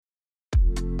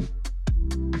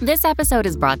This episode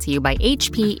is brought to you by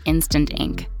HP Instant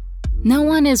Ink. No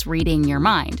one is reading your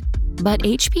mind, but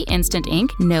HP Instant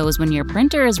Ink knows when your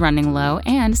printer is running low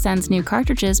and sends new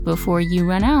cartridges before you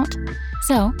run out.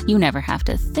 So you never have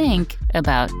to think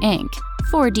about ink.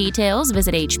 For details,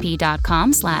 visit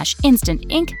hp.com/instant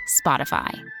ink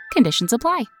Spotify. Conditions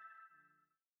apply.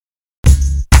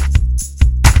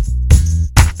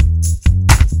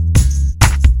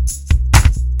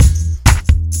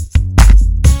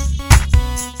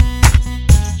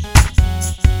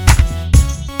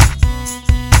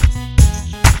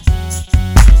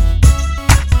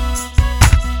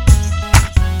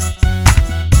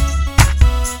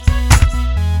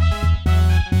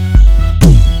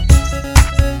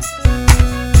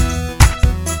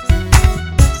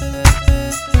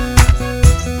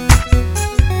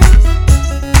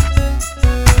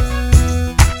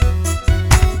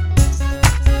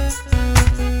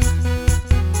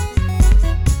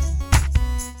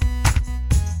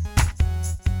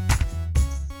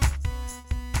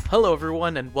 Hello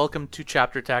everyone and welcome to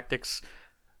Chapter Tactics.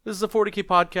 This is a 40k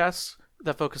podcast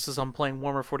that focuses on playing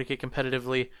Warhammer 40k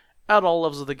competitively at all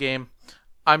levels of the game.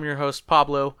 I'm your host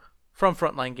Pablo from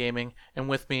Frontline Gaming, and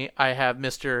with me I have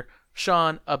Mr.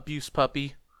 Sean Abuse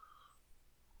Puppy.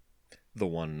 The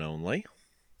one and only.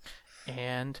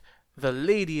 And the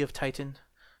Lady of Titan,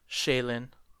 Shaylin.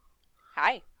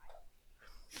 Hi.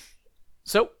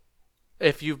 So,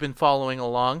 if you've been following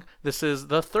along, this is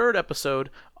the third episode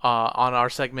on our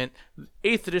segment,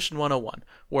 8th Edition 101,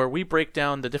 where we break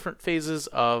down the different phases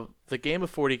of the game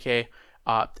of 40k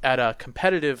at a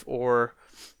competitive or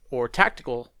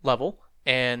tactical level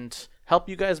and help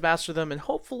you guys master them and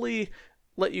hopefully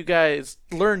learn you guys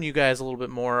a little bit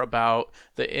more about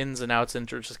the ins and outs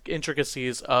and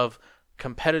intricacies of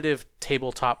competitive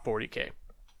tabletop 40k.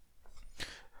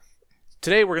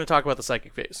 Today we're going to talk about the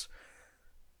psychic phase.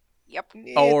 Yep.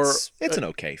 It's an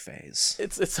okay phase.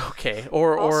 It's okay.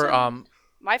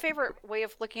 My favorite way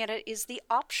of looking at it is the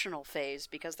optional phase,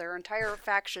 because there are entire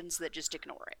factions that just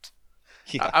ignore it.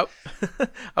 Yeah.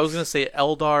 I was gonna say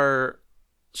Eldar,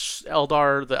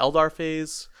 the Eldar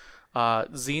phase,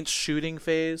 Tzeentch shooting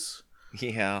phase.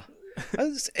 Yeah.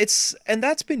 And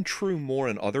that's been true more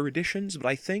in other editions, but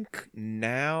I think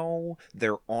now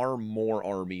there are more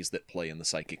armies that play in the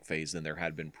psychic phase than there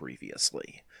had been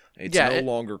previously. It's no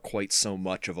longer quite so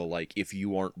much of a, if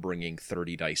you aren't bringing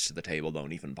 30 dice to the table,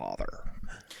 don't even bother.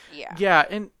 Yeah. Yeah,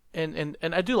 and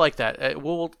I do like that.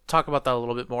 We'll talk about that a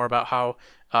little bit more, about how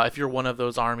if you're one of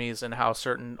those armies and how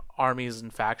certain armies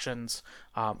and factions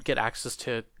get access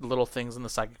to little things in the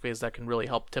psychic phase that can really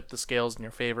help tip the scales in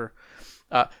your favor.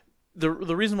 The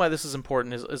reason why this is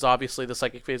important is obviously the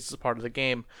psychic phase is a part of the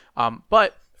game.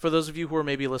 But for those of you who are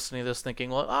maybe listening to this thinking,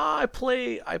 well, I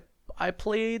play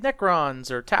Necrons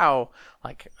or Tau,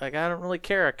 like I don't really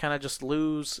care. I kind of just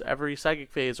lose every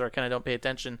psychic phase, or I kind of don't pay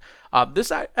attention. This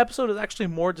episode is actually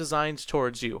more designed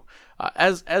towards you.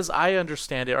 As I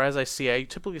understand it, or as I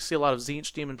typically see a lot of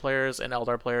Tzeentch Demon players and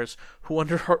Eldar players who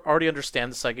already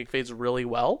understand the psychic phase really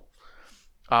well.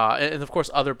 And of course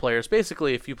other players.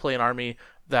 Basically, if you play an army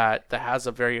that has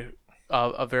a very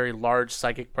large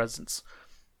psychic presence,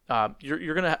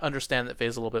 you're going to understand that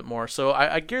phase a little bit more. So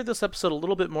I geared this episode a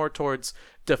little bit more towards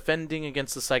defending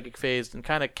against the psychic phase and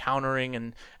kind of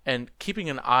countering and keeping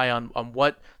an eye on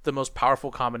what the most powerful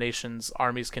combinations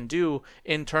armies can do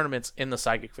in tournaments in the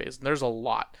psychic phase. And there's a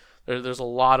lot. There's a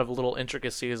lot of little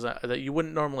intricacies that you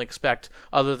wouldn't normally expect,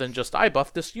 other than just, I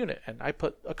buffed this unit and I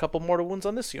put a couple mortal wounds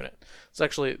on this unit.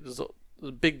 There's a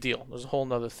big deal. There's a whole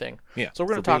nother thing. Yeah, so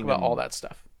we're going to talk about all that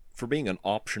stuff. For being an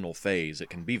optional phase,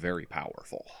 it can be very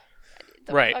powerful.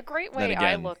 Right. A great way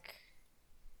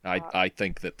I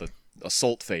think that the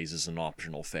assault phase is an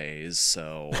optional phase,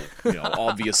 so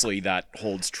obviously that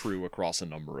holds true across a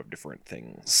number of different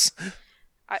things.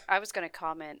 I was going to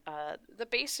comment, the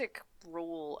basic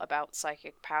rule about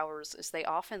psychic powers is they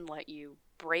often let you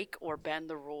break or bend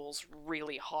the rules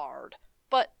really hard,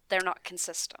 but they're not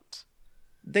consistent.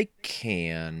 They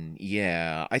can,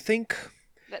 yeah. I think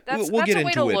that's we'll get a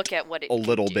way into to it look at what it a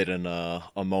little can bit do. in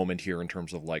a moment here in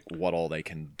terms of what all they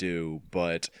can do,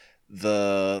 but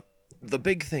the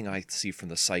big thing I see from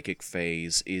the psychic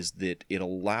phase is that it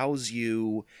allows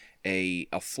you a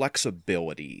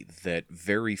flexibility that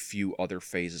very few other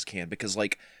phases can, because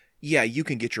yeah, you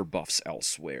can get your buffs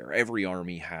elsewhere. Every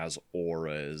army has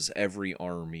auras. Every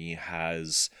army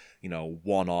has,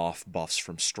 one-off buffs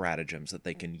from stratagems that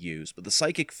they can use. But the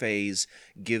Psychic phase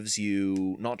gives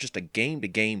you not just a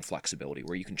game-to-game flexibility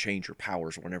where you can change your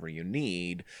powers whenever you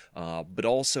need, but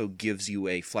also gives you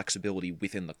a flexibility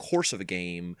within the course of a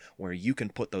game where you can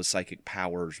put those psychic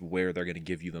powers where they're going to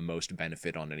give you the most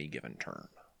benefit on any given turn.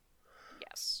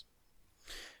 Yes.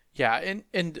 Yeah,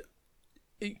 and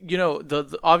you know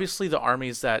the obviously the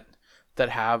armies that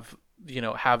have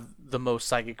have the most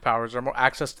psychic powers or more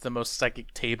access to the most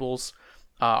psychic tables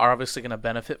are obviously going to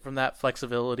benefit from that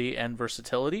flexibility and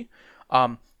versatility.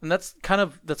 And that's kind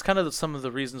of some of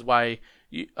the reasons why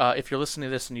if you're listening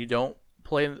to this and you don't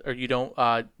play or you don't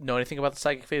know anything about the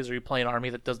psychic phase, or you play an army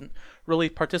that doesn't really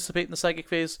participate in the psychic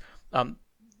phase,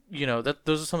 that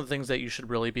those are some of the things that you should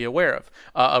really be aware of.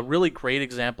 A really great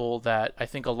example that I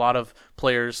think a lot of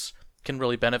players can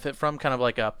really benefit from, kind of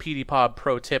like a PDPOD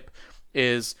pro tip,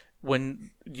 is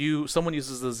when someone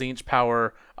uses the Tzeentch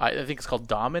power. I think it's called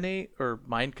Dominate or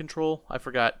Mind Control. I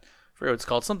forgot what it's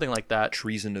called, something like that.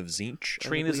 Treason of Tzeentch.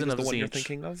 Treason of the one you're Tzeentch.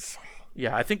 Thinking of.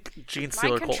 Yeah, I think Gene Mind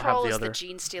Stealer Cult have Control the is other. the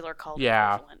Gene Stealer Cult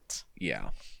Yeah. equivalent.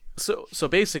 Yeah. So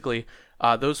basically,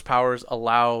 those powers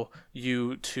allow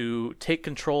you to take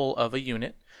control of a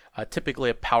unit, typically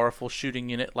a powerful shooting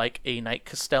unit like a Knight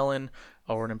Castellan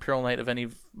or an Imperial Knight of any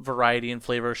variety and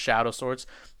flavor, Shadow Swords.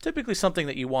 Typically something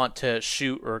that you want to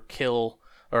shoot or kill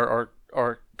or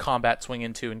combat swing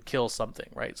into and kill something,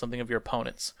 right? Something of your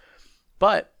opponent's.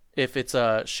 But if it's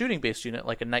a shooting-based unit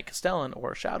like a Knight Castellan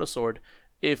or a Shadow Sword,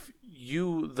 if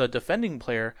you, the defending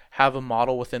player, have a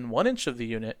model within 1 inch of the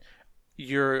unit,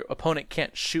 your opponent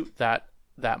can't shoot that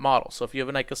model. So if you have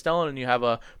a Knight Castellan and you have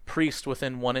a priest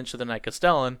within 1 inch of the Knight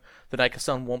Castellan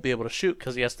won't be able to shoot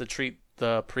because he has to treat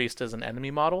the priest as an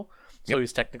enemy model. So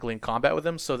he's technically in combat with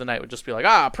him. So the knight would just be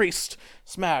like, priest,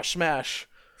 smash, smash.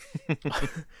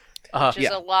 Which is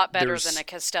a lot better than a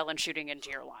Castellan shooting into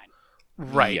your line.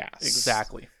 Right, Yes.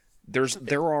 exactly.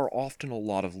 There are often a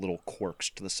lot of little quirks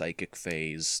to the psychic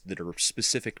phase that are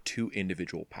specific to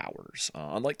individual powers.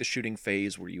 Unlike the shooting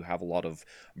phase, where you have a lot of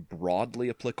broadly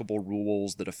applicable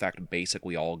rules that affect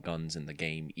basically all guns in the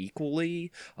game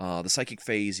equally, the psychic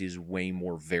phase is way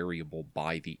more variable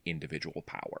by the individual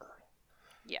power.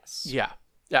 Yes. Yeah,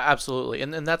 absolutely.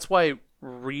 And that's why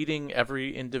reading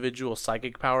every individual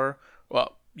psychic power,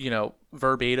 well,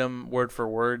 verbatim, word for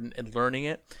word, and learning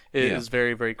it is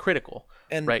very, very critical.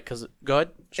 And, right, because go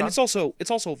ahead, Sean. And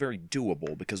it's also very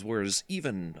doable, because whereas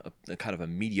even a kind of a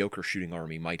mediocre shooting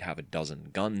army might have a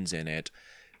dozen guns in it,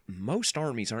 most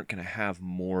armies aren't going to have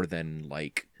more than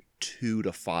like 2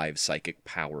 to 5 psychic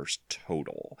powers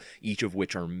total, each of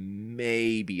which are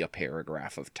maybe a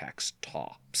paragraph of text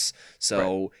tops.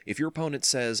 So if your opponent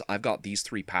says, I've got these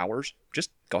 3 powers,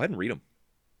 just go ahead and read them.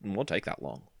 It won't take that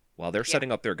long. While they're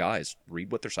setting up their guys,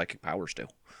 read what their psychic powers do.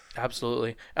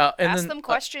 Absolutely. Ask them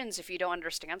questions if you don't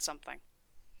understand something.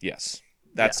 Yes.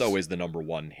 That's always the number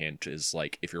one hint, is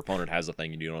like, if your opponent has a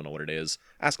thing and you don't know what it is,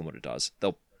 ask them what it does.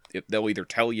 They'll either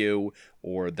tell you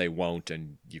or they won't,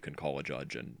 and you can call a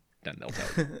judge and then they'll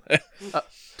tell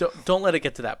you. Don't let it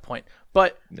get to that point.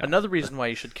 But another reason why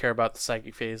you should care about the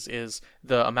psychic phase is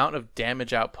the amount of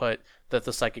damage output that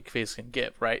the psychic phase can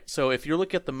give, right? So if you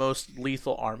look at the most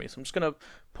lethal armies, I'm just going to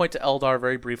point to Eldar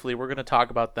very briefly. We're going to talk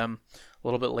about them a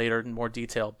little bit later in more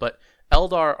detail. But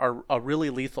Eldar are a really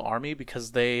lethal army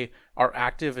because they are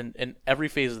active in every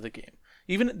phase of the game.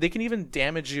 They can even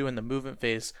damage you in the movement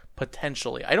phase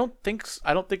potentially. I don't think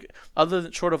other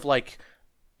than short of like,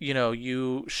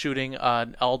 you shooting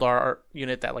an Eldar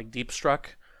unit that like deep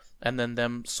struck and then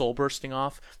them soul bursting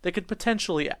off, they could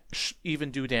potentially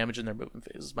even do damage in their movement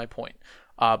phase, is my point.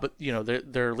 But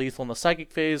they're lethal in the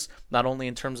psychic phase, not only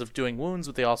in terms of doing wounds,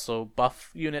 but they also buff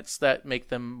units that make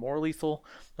them more lethal.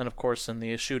 And of course in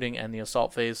the shooting and the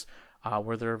assault phase,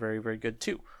 where they're very, very good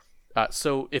too.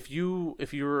 So if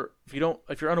you're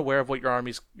unaware of what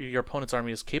your opponent's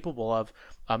army is capable of,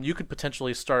 you could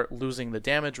potentially start losing the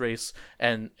damage race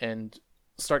and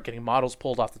start getting models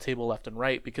pulled off the table left and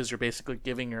right, because you're basically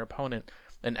giving your opponent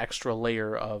an extra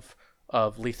layer of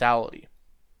lethality.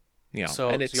 Yeah.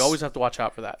 So you always have to watch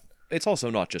out for that. It's also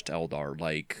not just Eldar.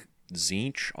 Like,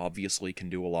 Tzeentch obviously can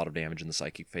do a lot of damage in the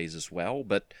psychic phase as well,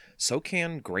 but so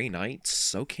can Grey Knights,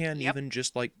 so can even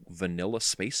just like vanilla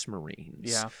Space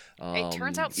Marines. Yeah. It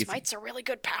turns out Smite's a really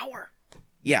good power.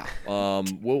 Yeah.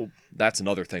 That's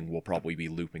another thing we'll probably be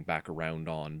looping back around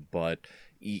on, but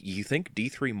you think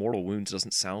D3 Mortal Wounds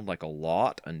doesn't sound like a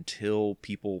lot until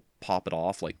people pop it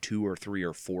off like 2 or 3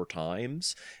 or 4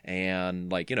 times,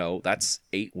 and like, that's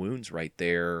 8 wounds right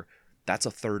there. That's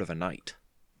a third of a knight.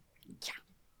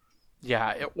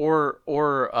 Yeah,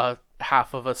 or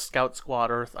half of a scout squad,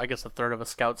 or I guess a third of a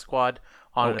scout squad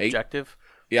on an objective.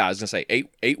 Yeah, I was gonna say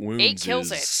 8 wounds. 8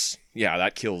 kills it. Yeah,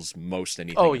 that kills most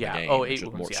anything. Oh in yeah. the game. Oh,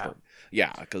 8 wounds. Yeah.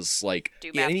 Yeah, because like,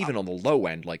 and even on the low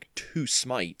end, like 2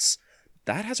 smites,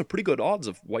 that has a pretty good odds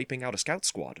of wiping out a scout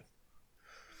squad.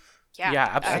 Yeah.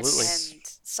 Yeah, absolutely. And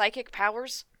psychic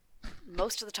powers,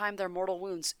 most of the time they're mortal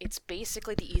wounds. It's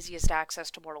basically the easiest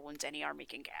access to mortal wounds any army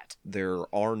can get.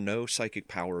 There are no psychic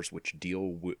powers which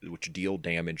deal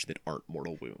damage that aren't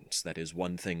mortal wounds. That is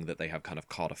one thing that they have kind of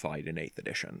codified in 8th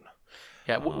edition.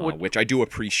 Yeah, which I do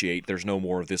appreciate. There's no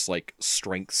more of this like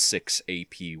strength 6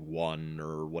 AP 1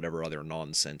 or whatever other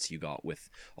nonsense you got with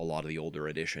a lot of the older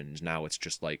editions. Now it's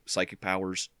just like psychic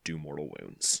powers do mortal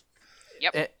wounds.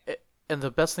 Yep. And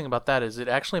the best thing about that is it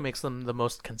actually makes them the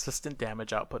most consistent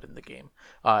damage output in the game.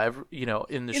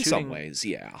 In the shooting, some ways,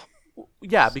 yeah.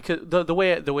 Yeah, because the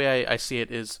way I see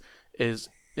it is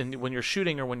when you're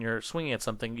shooting or when you're swinging at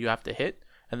something, you have to hit,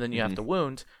 and then you have to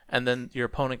wound, and then your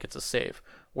opponent gets a save.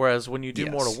 Whereas when you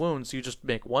do mortal wounds, you just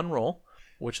make one roll,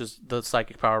 which is the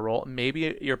psychic power roll.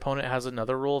 Maybe your opponent has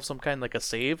another roll of some kind, like a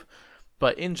save,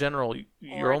 but in general,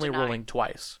 you're only rolling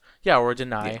twice. Yeah, or a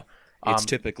deny. Yeah. It's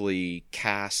typically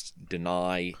cast,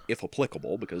 deny, if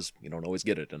applicable, because you don't always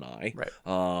get a deny. Right.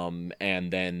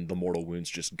 And then the mortal wounds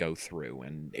just go through,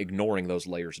 and ignoring those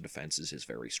layers of defenses is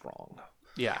very strong.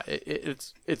 Yeah,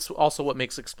 it's also what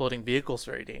makes exploding vehicles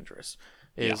very dangerous.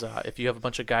 If you have a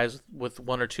bunch of guys with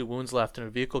 1 or 2 wounds left and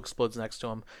a vehicle explodes next to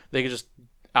them, they can just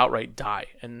outright die,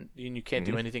 and you can't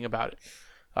do anything about it.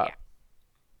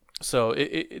 So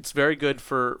it's very good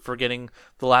for getting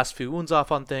the last few wounds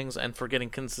off on things and for getting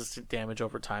consistent damage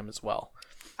over time as well.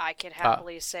 I can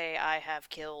happily say I have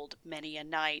killed many a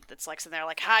knight that's like sitting there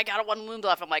like, I got a 1 wound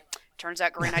left. I'm like, turns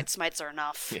out Grey Knight Smites are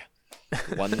enough. Yeah.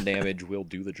 1 damage will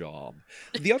do the job.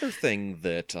 The other thing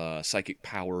that psychic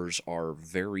powers are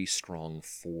very strong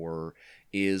for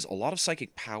is a lot of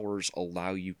psychic powers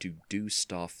allow you to do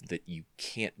stuff that you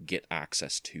can't get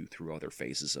access to through other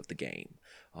phases of the game.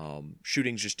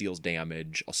 Shooting just deals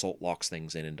damage, assault locks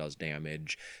things in and does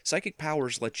damage. Psychic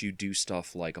powers let you do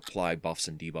stuff like apply buffs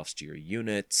and debuffs to your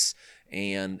units,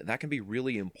 and that can be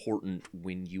really important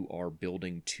when you are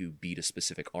building to beat a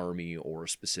specific army or a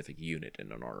specific unit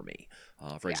in an army.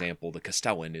 For example, the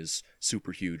Castellan is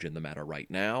super huge in the meta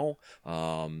right now,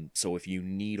 so if you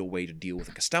need a way to deal with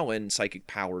a Castellan, psychic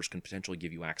powers can potentially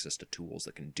give you access to tools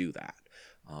that can do that.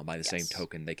 By the same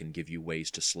token, they can give you ways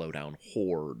to slow down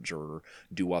hordes or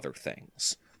do other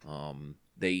things.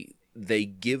 They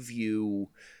give you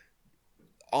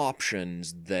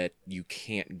options that you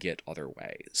can't get other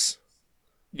ways.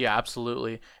 Yeah,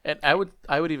 absolutely. And I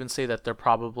would even say that they're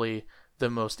probably the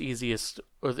most easiest,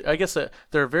 I guess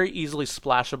they're very easily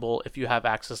splashable if you have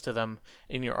access to them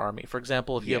in your army. For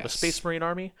example, if you have a Space Marine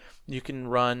army, you can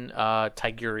run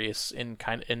Tigurius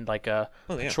in like a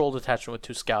patrol detachment with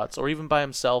 2 scouts, or even by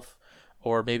himself,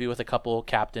 or maybe with a couple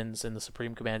captains in the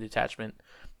Supreme Command detachment.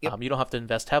 You don't have to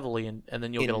invest heavily, and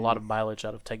then you'll get a lot of mileage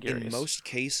out of Tigurius. In most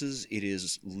cases, it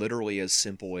is literally as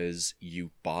simple as you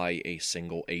buy a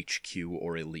single HQ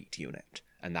or elite unit,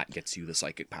 and that gets you the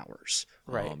psychic powers.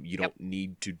 Right. You don't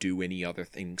need to do any other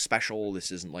thing special.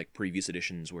 This isn't like previous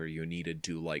editions where you needed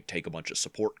to like take a bunch of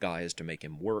support guys to make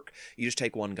him work. You just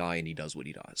take one guy and he does what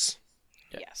he does.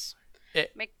 Yes.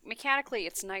 Mechanically,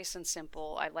 it's nice and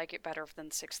simple. I like it better than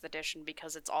 6th edition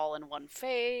because it's all in one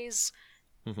phase.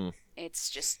 Mm-hmm.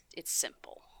 It's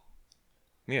simple.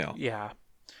 Yeah. Yeah.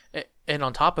 And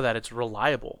on top of that, it's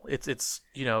reliable. It's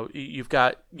you've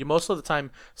got most of the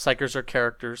time psychers are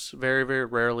characters. Very, very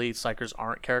rarely psychers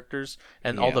aren't characters,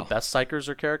 and all the best psychers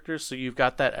are characters. So you've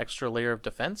got that extra layer of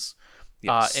defense,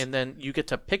 and then you get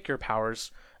to pick your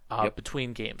powers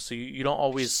between games. So you don't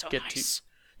always get to.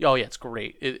 Oh yeah, it's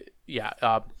great.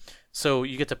 So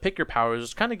you get to pick your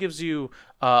powers. It kind of gives you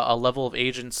a level of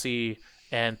agency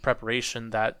and preparation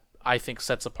that I think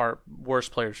sets apart worse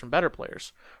players from better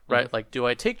players, right? Mm-hmm. Like, do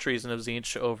I take Treason of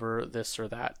Tzeentch over this or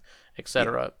that,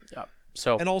 etc. Yeah.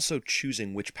 So, and also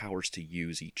choosing which powers to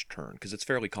use each turn, because it's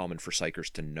fairly common for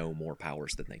Psychers to know more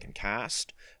powers than they can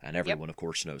cast, and everyone, of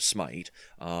course, knows Smite.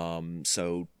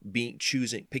 So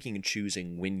picking and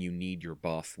choosing when you need your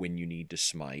buff, when you need to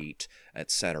Smite,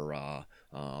 etc.,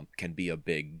 can be a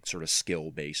big sort of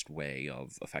skill-based way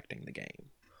of affecting the game.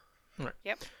 Right.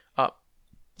 Yep.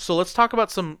 So let's talk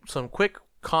about some quick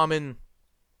common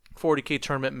 40k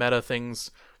tournament meta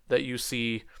things that you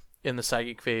see in the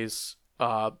psychic phase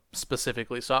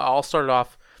specifically. So I'll start it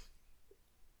off.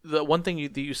 The one thing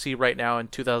that you see right now in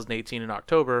 2018 in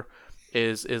October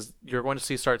is you're going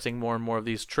to start seeing more and more of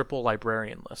these triple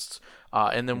librarian lists.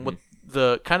 And then what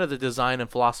the kind of the design and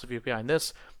philosophy behind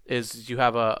this is you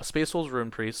have a Space Wolves Rune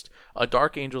Priest, a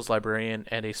Dark Angels Librarian,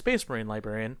 and a Space Marine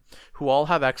Librarian who all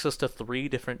have access to 3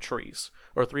 different trees,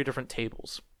 or 3 different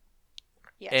tables.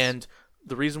 Yes. And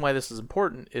the reason why this is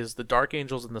important is the Dark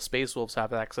Angels and the Space Wolves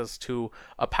have access to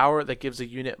a power that gives a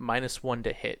unit -1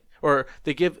 to hit. Or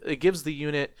it gives the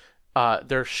unit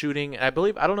they're shooting. I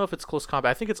believe, I don't know if it's close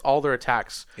combat. I think it's all their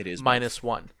attacks It is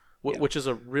 -1, Yeah. which is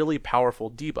a really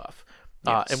powerful debuff.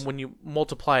 Yes. And when you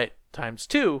multiply it times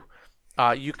 2,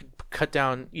 you could cut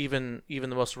down even the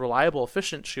most reliable,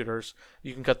 efficient shooters.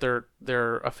 You can cut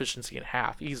their efficiency in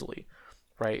half easily,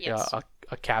 right? Yes.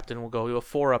 A captain will go to a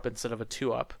 4-up instead of a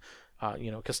 2-up.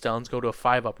 Castellans go to a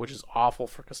 5-up, which is awful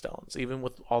for Castellans, even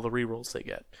with all the rerolls they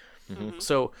get.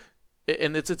 So,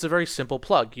 and it's a very simple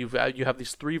plug. You have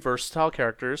these 3 versatile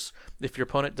characters. If your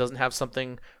opponent doesn't have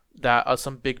something that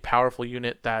some big powerful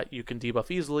unit that you can debuff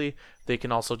easily, they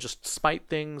can also just smite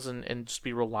things and just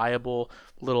be reliable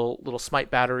little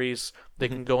smite batteries. They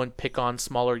can go and pick on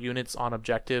smaller units on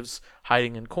objectives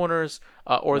hiding in corners,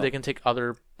 or they can take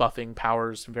other buffing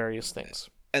powers and various things.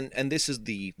 And this is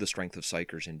the strength of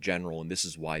Psykers in general, and this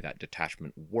is why that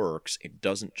detachment works. It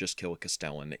doesn't just kill a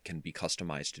Castellan, it can be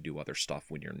customized to do other stuff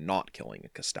when you're not killing a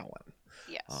Castellan.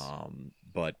 Yes.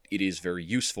 But it is very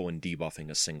useful in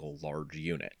debuffing a single large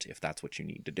unit, if that's what you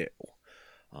need to do.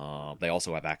 They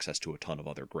also have access to a ton of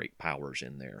other great powers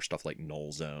in there, stuff like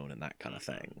Null Zone and that kind of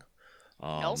thing.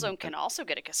 Null Zone can also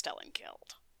get a Castellan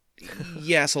killed.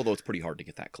 Yes, although it's pretty hard to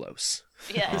get that close.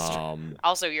 Yeah, it's true.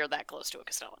 Also, you're that close to a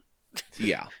Castellan.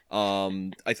 Yeah.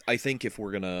 I think if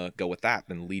we're gonna go with that,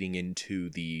 then leading into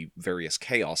the various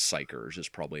Chaos Psykers is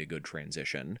probably a good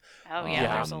transition. Oh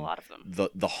yeah, there's a lot of them.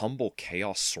 The humble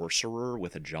Chaos Sorcerer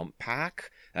with a jump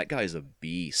pack, that guy's a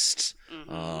beast.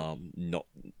 No,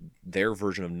 their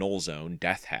version of Null Zone,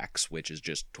 Death Hex, which is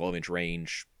just 12-inch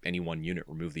range, any one unit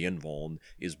remove the invuln,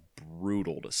 is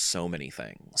brutal to so many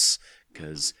things.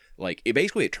 Because, like,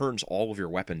 it turns all of your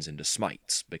weapons into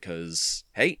smites, because,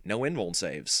 hey, no invuln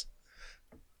saves.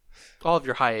 All of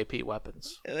your high AP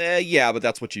weapons. Yeah, but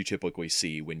that's what you typically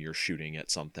see when you're shooting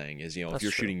at something, is, if That's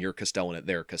you're true. shooting your Castellan at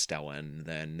their Castellan,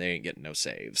 then they ain't getting no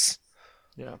saves.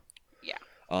 Yeah.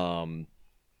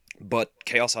 But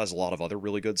Chaos has a lot of other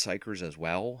really good Psykers as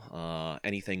well.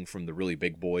 Anything from the really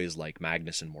big boys like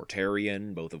Magnus and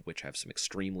Mortarion, both of which have some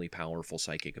extremely powerful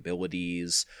psychic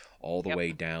abilities, all the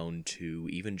way down to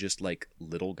even just like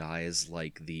little guys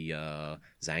like the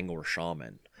Zangor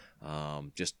Shaman.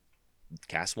 Just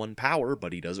cast 1 power,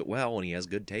 but he does it well and he has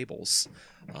good tables.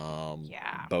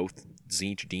 Both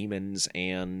Tzeentch Demons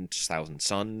and Thousand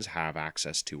Suns have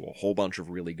access to a whole bunch of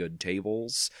really good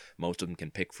tables. Most of them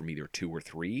can pick from either 2 or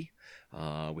 3,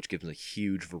 which gives them a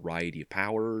huge variety of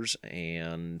powers,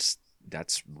 and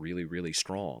that's really, really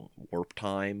strong. Warp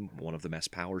Time, one of the best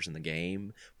powers in the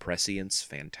game. Prescience,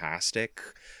 fantastic.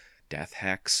 Death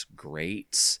Hex,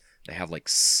 great. They have like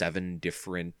 7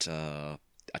 different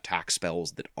attack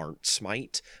spells that aren't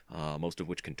smite, most of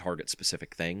which can target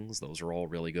specific things. Those are all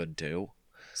really good too.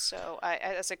 So,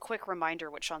 as a quick reminder,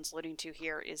 what Sean's alluding to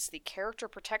here is the character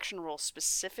protection rule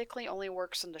specifically only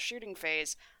works in the shooting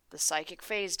phase. The psychic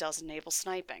phase does enable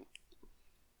sniping.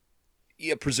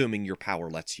 Yeah, presuming your power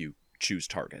lets you choose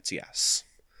targets, yes.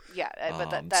 Yeah,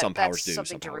 but some powers that's do,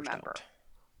 something some to powers remember. don't.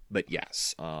 But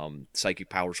yes, psychic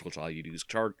powers will allow you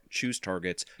to choose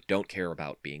targets, don't care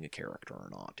about being a character or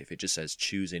not. If it just says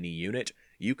choose any unit,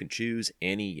 you can choose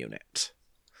any unit.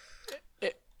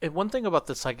 And one thing about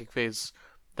the psychic phase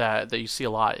that you see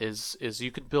a lot is you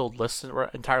could build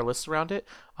entire lists around it.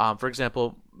 For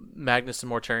example, Magnus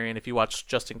and Mortarion, if you watch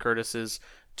Justin Curtis's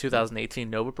 2018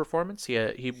 Nova performance,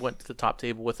 he went to the top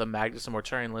table with a Magnus and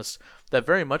Mortarion list that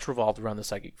very much revolved around the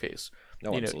psychic phase.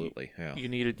 No, absolutely. You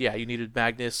needed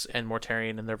Magnus and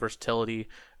Mortarion and their versatility,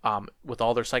 with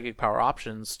all their psychic power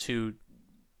options to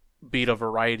beat a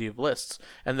variety of lists.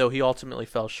 And though he ultimately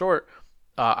fell short,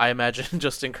 I imagine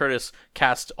Justin Curtis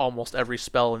cast almost every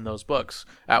spell in those books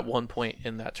at one point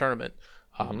in that tournament,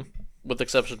 with the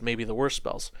exception of maybe the worst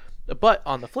spells. But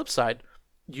on the flip side,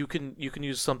 you can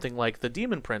use something like the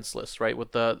Demon Prince list, right?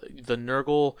 With the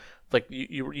Nurgle, like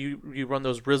you run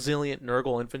those resilient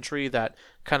Nurgle infantry that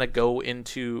kind of go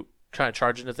into trying to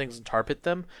charge into things and tar pit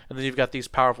them, and then you've got these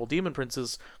powerful Demon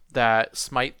Princes that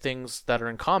smite things that are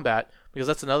in combat, because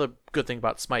that's another good thing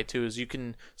about smite too, is you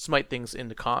can smite things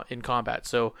in combat.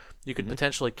 So you could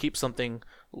potentially keep something,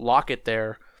 lock it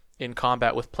there in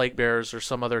combat with Plague Bearers or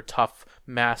some other tough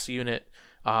mass unit,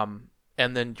 and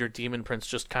then your Demon Prince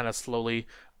just kind of slowly,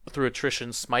 through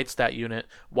attrition, smites that unit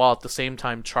while at the same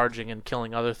time charging and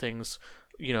killing other things,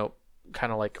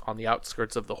 kind of like on the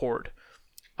outskirts of the horde.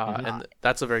 And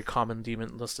that's a very common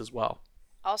demon list as well.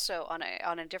 Also,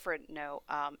 on a different note,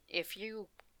 if you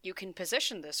can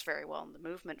position this very well in the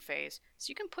movement phase,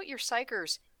 so you can put your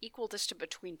Psykers equal distant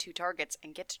between 2 targets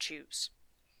and get to choose.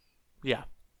 Yeah.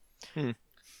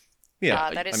 Yeah,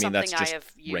 that is that's something I just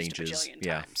have used ranges. a bajillion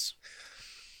times.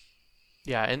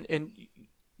 Yeah, and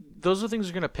those are things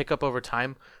you're going to pick up over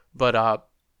time. but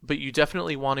you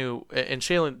definitely want to. And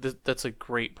Shaylin, that's a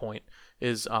great point.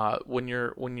 Is when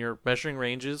you're measuring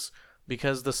ranges,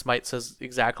 because the smite says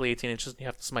exactly 18 inches and you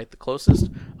have to smite the closest.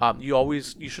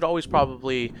 You should always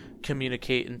probably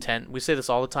communicate intent. We say this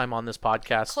all the time on this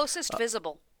podcast. Closest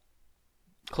visible.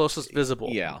 Closest visible.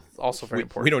 Yeah. Also very We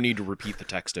important. don't need to repeat the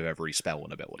text of every spell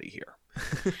and ability here.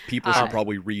 People should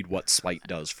probably read what Smite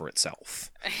does for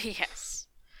itself. Yes.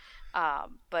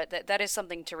 But that is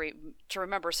something to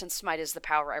remember, since Smite is the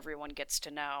power everyone gets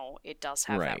to know. It does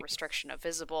have that Right. restriction of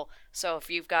visible. So if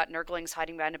you've got Nurglings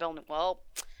hiding behind a building, well,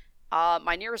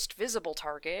 my nearest visible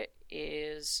target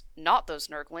is not those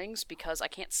Nurglings because I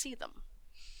can't see them.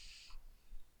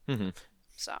 Mm-hmm.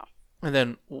 So. And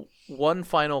then one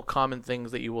final common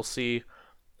things that you will see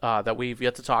that we've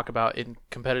yet to talk about in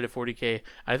competitive 40k.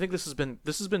 And I think this has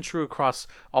been true across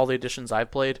all the editions I've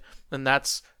played, and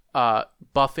that's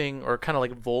buffing, or kind of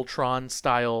like Voltron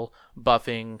style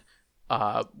buffing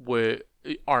with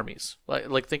armies.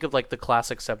 Like think of like the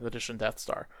classic 7th edition Death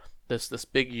Star. This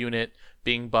big unit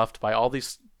being buffed by all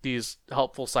these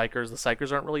helpful psychers. The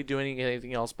psychers aren't really doing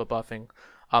anything else but buffing.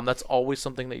 That's always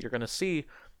something that you're going to see.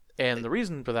 And the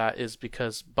reason for that is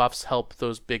because buffs help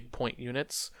those big point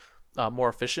units more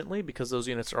efficiently, because those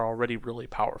units are already really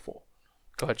powerful.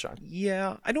 Go ahead, Sean.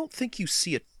 Yeah, I don't think you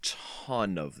see a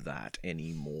ton of that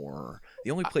anymore.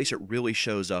 The only place it really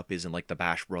shows up is in like the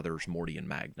Bash Brothers, Morty and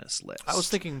Magnus list. I was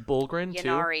thinking Bulgrin too.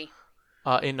 Yanari.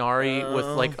 Inari with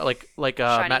like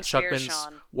Shining Matt Spear, Shuckman's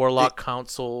Sean. Warlock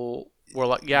Council.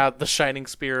 Warlock, the Shining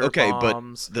Spear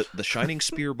bombs. But the Shining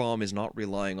Spear bomb is not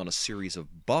relying on a series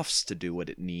of buffs to do what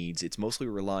it needs. It's mostly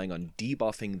relying on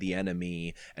debuffing the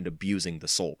enemy and abusing the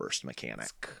Soul Burst mechanic.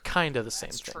 Kind of the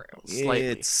same thing. True.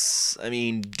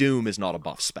 Slightly. Doom is not a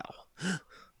buff spell.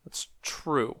 That's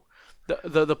true.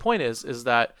 The point is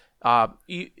that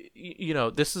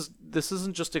this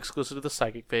isn't just exclusive to the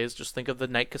psychic phase. Just think of the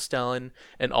Knight Castellan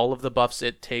and all of the buffs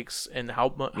it takes, and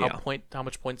how much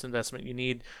points investment you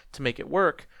need to make it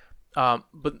work.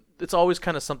 But it's always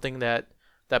kind of something that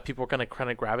people are going to kind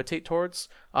of gravitate towards,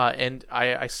 and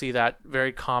I see that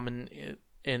very common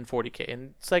in 40k.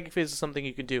 And psychic phase is something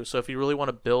you can do. So if you really want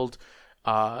to build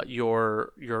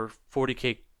your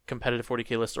 40k competitive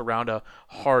 40k list around a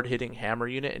hard-hitting hammer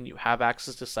unit, and you have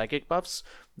access to psychic buffs,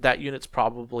 that unit's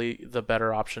probably the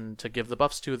better option to give the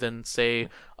buffs to than, say,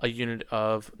 a unit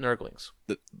of Nurglings.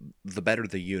 The better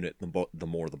the unit, the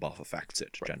more the buff affects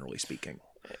it, generally speaking.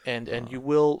 And you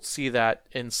will see that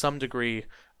in some degree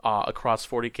across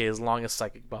 40k, as long as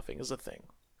psychic buffing is a thing.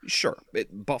 Sure,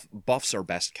 buffs are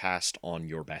best cast on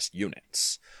your best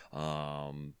units,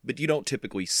 but you don't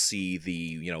typically see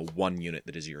the one unit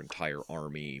that is your entire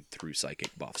army through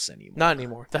psychic buffs anymore. Not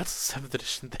anymore. That's a 7th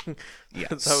edition thing.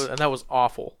 Yes, that was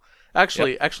awful.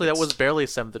 Actually, that was barely a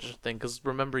 7th edition thing, because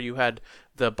remember you had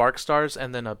the Bark Stars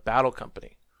and then a Battle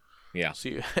Company. Yeah.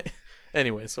 So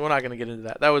anyway, so we're not going to get into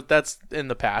that. That's in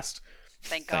the past.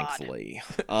 Thank God. Thankfully.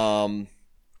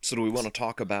 So do we want to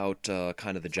talk about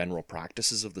kind of the general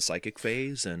practices of the psychic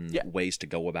phase and ways to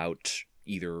go about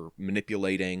either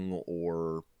manipulating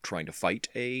or trying to fight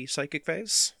a psychic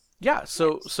phase? Yeah,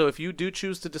 so if you do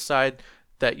choose to decide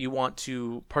that you want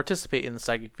to participate in the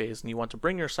psychic phase and you want to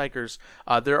bring your psychers,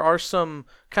 there are some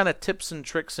kind of tips and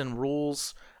tricks and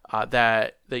rules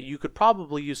that you could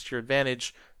probably use to your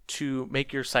advantage to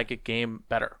make your psychic game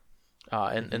better.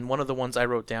 And one of the ones I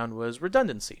wrote down was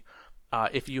redundancy.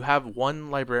 If you have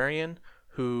one librarian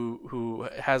who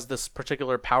has this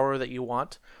particular power that you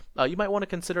want, you might want to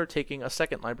consider taking a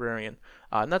second librarian,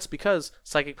 and that's because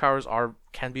psychic powers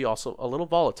can be also a little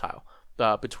volatile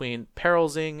between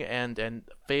perilsing and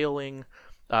failing.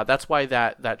 That's why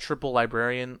that triple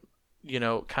librarian,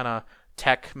 kind of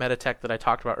meta tech that I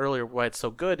talked about earlier, why it's so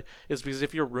good is because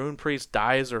if your Rune Priest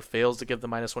dies or fails to give the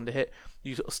 -1 to hit,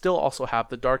 you still also have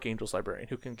the Dark Angels librarian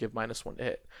who can give -1 to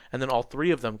hit, and then all three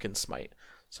of them can smite.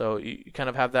 So you kind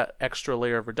of have that extra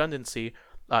layer of redundancy,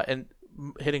 and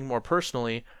hitting more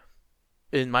personally.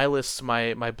 In my lists,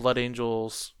 my Blood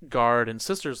Angels, Guard, and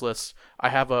Sisters lists, I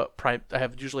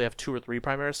usually have 2 or 3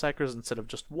 Primaris Psychers instead of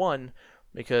just 1,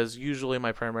 because usually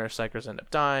my Primaris Psychers end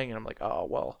up dying, and I'm like, oh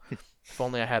well. If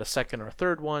only I had a second or a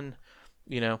third one,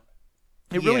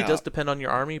 It really does depend on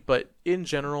your army, but in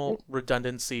general,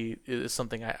 redundancy is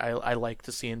something I like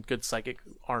to see in good psychic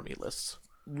army lists.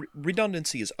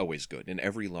 Redundancy is always good in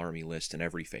every army list in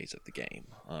every phase of the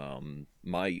game.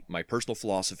 My personal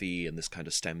philosophy, and this kind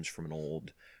of stems from an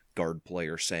old Guard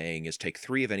player saying, is take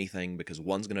 3 of anything, because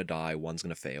one's going to die, one's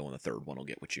going to fail, and the third one will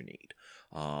get what you need.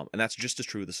 And that's just as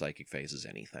true of the psychic phase as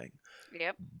anything.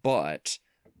 Yep. But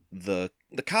the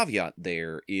caveat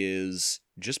there is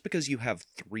just because you have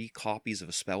 3 copies of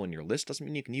a spell in your list doesn't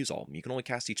mean you can use all of them. You can only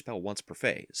cast each spell once per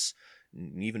phase.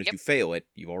 Even if Yep. you fail it,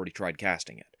 you've already tried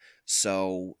casting it.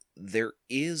 So there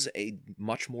is a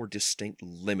much more distinct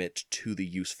limit to the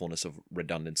usefulness of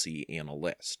redundancy in a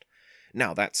list.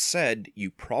 Now, that said,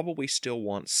 you probably still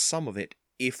want some of it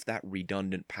if that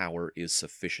redundant power is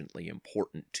sufficiently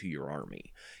important to your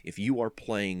army. If you are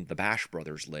playing the Bash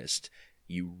Brothers list,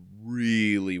 you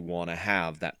really want to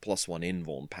have that +1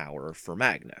 invuln power for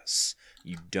Magnus.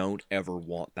 You don't ever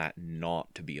want that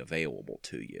not to be available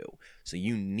to you. So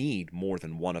you need more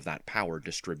than one of that power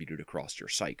distributed across your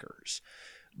Psykers.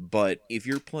 But if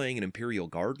you're playing an Imperial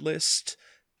Guard list,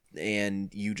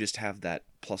 and you just have that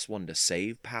 +1 to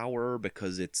save power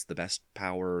because it's the best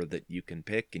power that you can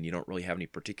pick and you don't really have any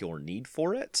particular need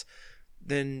for it,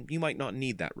 then you might not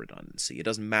need that redundancy. It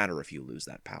doesn't matter if you lose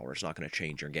that power. It's not going to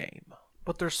change your game.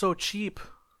 But they're so cheap.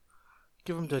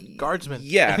 Give them to guardsmen.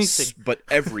 Yes, Anything. but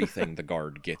everything the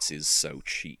guard gets is so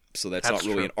cheap. So that's not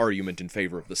really true. an argument in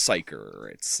favor of the Psyker.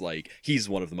 It's like, he's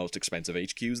one of the most expensive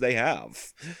HQs they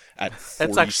have at 46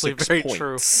 That's actually very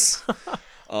points.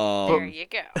 There you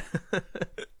go.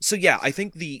 So yeah, I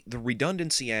think the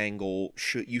redundancy angle,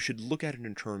 you should look at it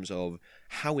in terms of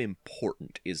how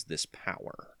important is this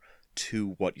power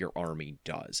to what your army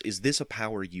does. Is this a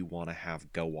power you want to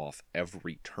have go off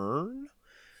every turn?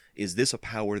 Is this a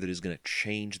power that is going to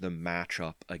change the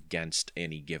matchup against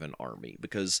any given army?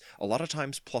 Because a lot of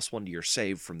times +1 to your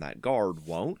save from that guard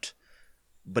won't,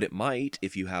 but it might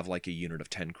if you have like a unit of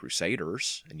 10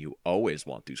 Crusaders, and you always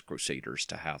want those Crusaders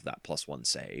to have that +1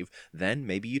 save, then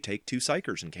maybe you take 2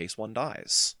 Psykers in case one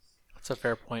dies. That's a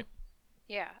fair point.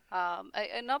 Yeah.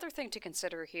 Another thing to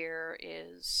consider here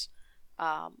is,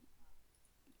 on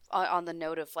the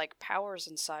note of like powers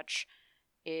and such,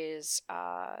 is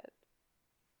a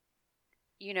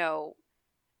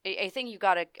thing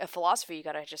a philosophy you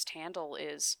gotta just handle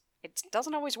is it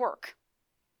doesn't always work.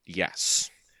 Yes.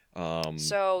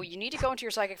 So you need to go into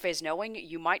your psychic phase knowing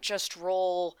you might just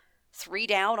roll 3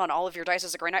 down on all of your dice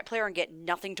as a Grey Knight player and get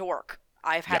nothing to work.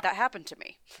 I've had that happen to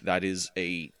me. That is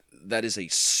a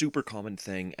super common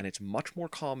thing, and it's much more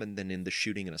common than in the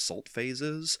shooting and assault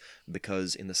phases,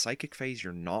 because in the psychic phase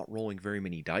you're not rolling very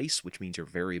many dice, which means your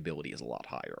variability is a lot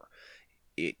higher.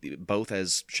 Both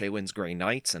as Shaylin's Grey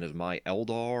Knights and as my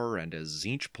Eldar and as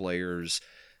Tzeentch players,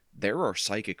 there are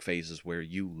psychic phases where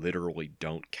you literally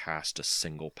don't cast a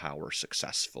single power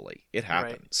successfully. It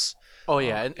happens. Right. Oh,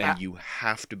 yeah. And you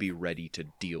have to be ready to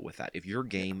deal with that. If your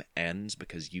game ends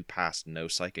because you passed no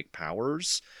psychic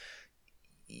powers,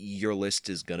 your list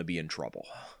is going to be in trouble.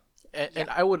 And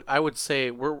I would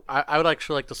say I would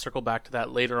actually like to circle back to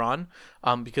that later on,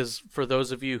 because for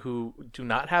those of you who do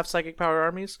not have psychic power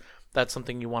armies, that's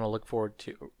something you want to look forward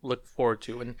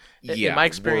to. And in my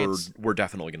experience, we're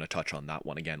definitely going to touch on that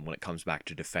one again when it comes back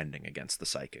to defending against the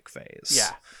psychic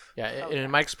phase. Yeah. And in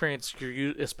my experience,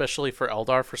 especially for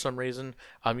Eldar, for some reason,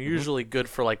 you're usually good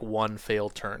for like one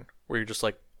failed turn where you're just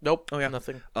like, nope,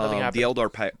 nothing happened. The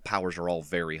Eldar powers are all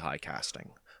very high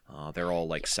casting. They're all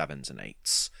like 7s and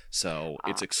 8s. So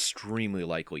it's extremely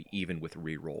likely, even with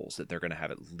rerolls, that they're going to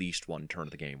have at least one turn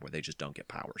of the game where they just don't get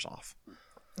powers off.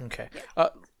 Okay.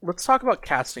 Let's talk about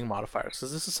casting modifiers,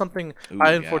 because this is something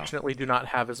I unfortunately do not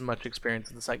have as much experience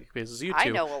in the psychic phase as you two. I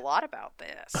know a lot about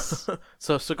this.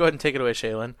 So go ahead and take it away,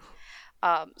 Shaylin.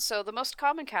 So the most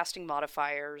common casting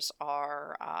modifiers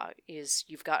is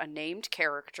you've got a named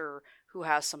character who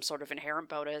has some sort of inherent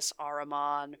bonus,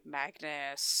 Ahriman,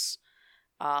 Magnus,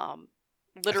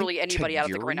 literally anybody out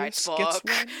of the Grey Knight's book.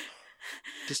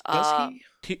 Does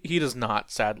he? He does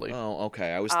not, sadly. Oh,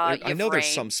 okay. I know there's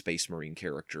Yvraine. some Space Marine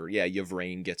character. Yeah,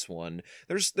 Yvraine gets one.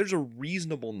 There's a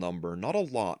reasonable number, not a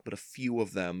lot, but a few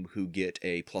of them who get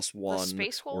a +1,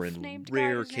 Space Wolf or in named guy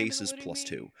rare whose name is cases eluding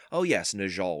me? +2. Oh yes,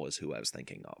 Najal is who I was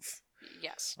thinking of.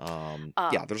 Yes.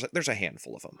 Yeah, there's a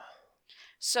handful of them.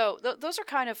 So those are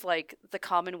kind of like the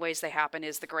common ways they happen.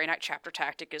 Is the Grey Knight chapter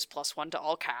tactic is +1 to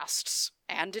all casts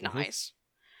and denies.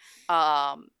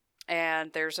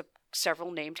 And there's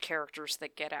several named characters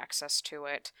that get access to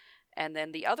it. And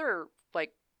then the other,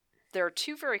 there are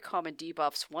 2 very common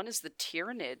debuffs. One is the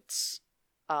Tyranids.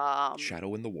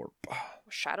 Shadow in the Warp.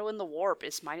 Shadow in the Warp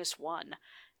is -1.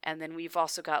 And then we've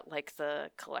also got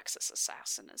the Calexis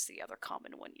Assassin is the other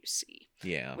common one you see.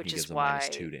 Yeah, which he is gives a why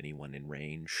 -2 to anyone in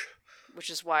range. Which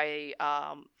is why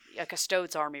a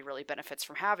Custodes army really benefits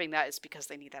from having that, is because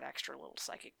they need that extra little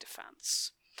psychic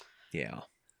defense. Yeah.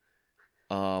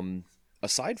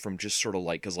 Aside from just sort of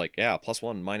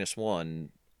 +1,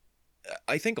 -1,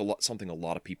 I think something a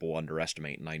lot of people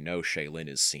underestimate, and I know Shaylin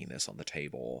has seen this on the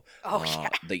table. Oh, yeah.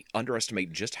 They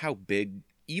underestimate just how big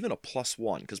even a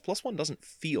 +1, because +1 doesn't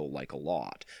feel like a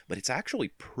lot, but it's actually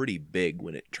pretty big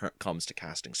when it comes to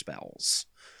casting spells.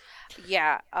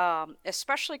 Yeah,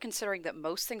 especially considering that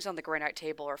most things on the Grey Knight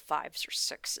table are 5s or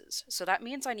 6s. So that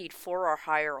means I need 4 or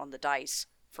higher on the dice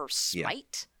for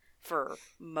Smite, for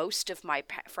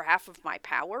for half of my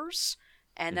powers,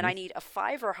 and then I need a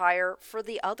 5 or higher for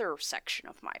the other section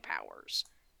of my powers.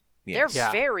 Yes.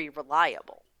 They're very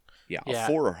reliable. Yeah, Yeah. a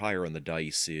 4 or higher on the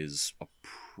dice is a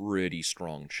pretty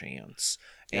strong chance.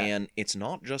 Yeah. And it's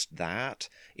not just that.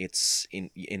 It's in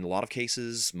a lot of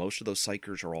cases, most of those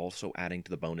psychers are also adding to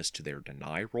the bonus to their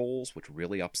deny rolls, which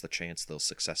really ups the chance they'll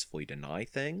successfully deny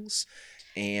things.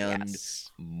 And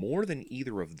Yes. more than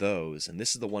either of those, and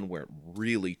this is the one where it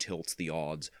really tilts the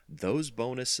odds, those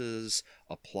bonuses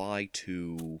apply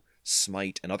to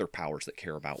Smite and other powers that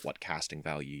care about what casting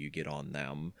value you get on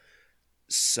them.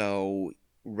 So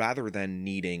rather than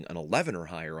needing an 11 or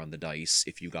higher on the dice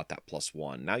if you got that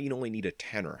 +1, now you only need a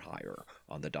 10 or higher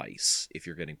on the dice if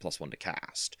you're getting +1 to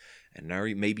cast. And now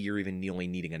maybe you're even only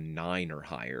needing a 9 or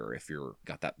higher if you're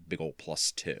got that big old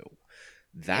 +2.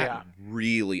 That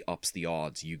really ups the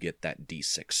odds you get that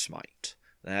D6 Smite.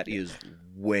 That is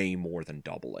way more than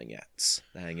doubling it.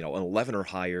 And, an 11 or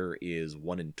higher is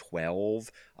 1 in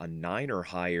 12. A 9 or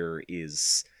higher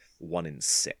is 1 in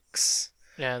 6.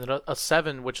 Yeah, and then a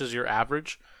 7, which is your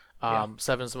average. Yeah.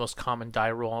 7 is the most common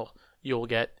die roll you'll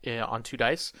get on 2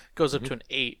 dice. Goes up to an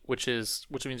 8, which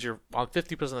means you're on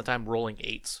 50% of the time rolling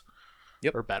 8s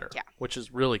or better, Yeah. which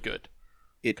is really good.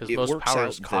 It most works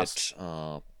powers out cost-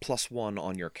 that +1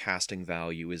 on your casting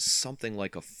value is something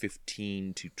like a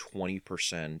 15 to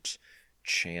 20%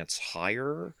 chance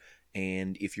higher.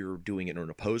 And if you're doing it in an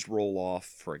opposed roll-off,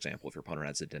 for example, if your opponent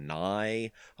has a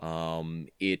deny,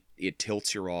 it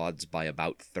tilts your odds by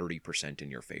about 30%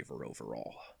 in your favor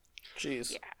overall.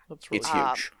 Jeez, Yeah. that's really It's good.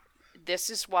 huge.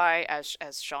 This is why, as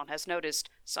Sean has noticed,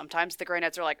 sometimes the Grey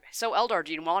Knights are like, so Eldar,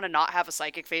 do you want to not have a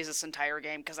psychic phase this entire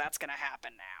game? Because that's going to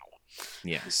happen now.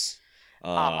 Yes.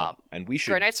 Um, And we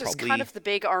should Grey Knights probably... is kind of the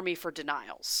big army for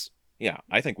denials. Yeah,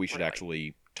 I think we should Really.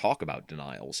 actually talk about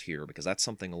denials here, because that's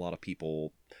something a lot of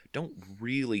people don't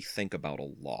really think about a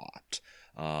lot.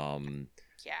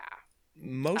 Yeah.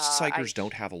 Most psychers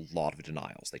don't have a lot of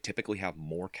denials. They typically have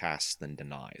more casts than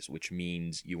denies, which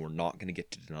means you are not going to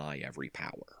get to deny every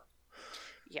power.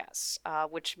 Yes,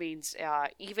 which means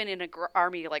even in an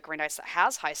army like Grey Knights that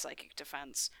has high psychic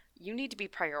defense, you need to be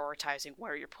prioritizing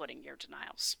where you're putting your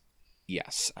denials.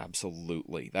 Yes,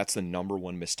 absolutely. That's the number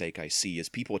one mistake I see, is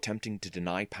people attempting to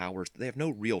deny powers that they have no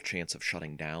real chance of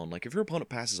shutting down. Like, if your opponent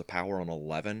passes a power on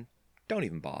 11, don't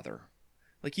even bother.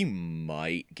 Like, you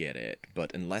might get it,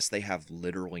 but unless they have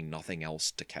literally nothing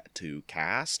else to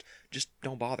cast, just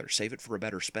don't bother. Save it for a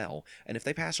better spell. And if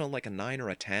they pass on like a 9 or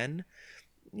a 10,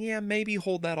 yeah, maybe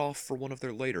hold that off for one of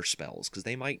their later spells, because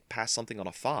they might pass something on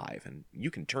a 5, and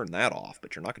you can turn that off,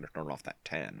 but you're not going to turn off that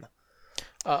 10.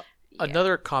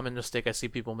 Another common mistake I see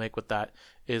people make with that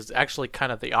is actually kind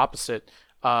of the opposite.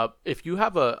 If you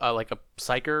have a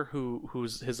psyker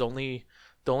who's the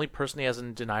only person he has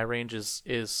in deny range is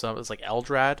like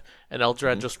Eldrad, and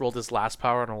Eldrad just rolled his last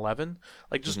power on 11.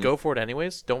 Like, just go for it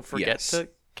anyways. Don't forget Yes. to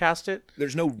cast it.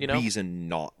 There's no You know? reason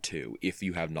not to if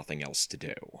you have nothing else to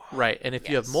do. Right, and if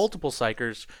you have Yes. multiple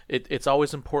psychers, it's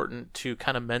always important to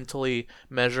kind of mentally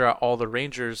measure out all the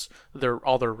rangers,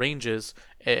 all their ranges,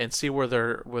 and see where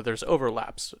there's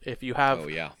overlaps. If you have Oh,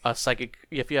 yeah. a psychic,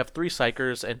 if you have 3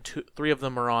 psychers and 3 of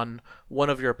them are on one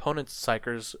of your opponent's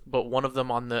psychers, but one of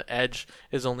them on the edge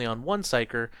is only on one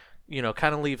psyker,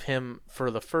 kind of leave him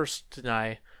for the first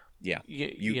deny. Yeah,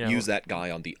 You know. use that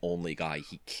guy on the only guy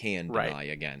he can Right. deny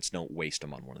against. Don't waste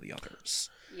him on one of the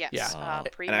others. Yes, Yeah.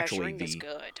 And pre-measuring actually is the-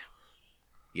 good.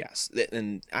 Yes,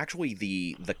 and actually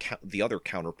the other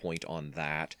counterpoint on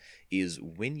that is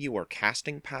when you are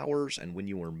casting powers and when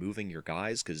you are moving your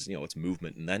guys, because it's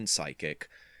movement and then psychic.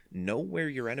 Know where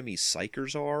your enemy's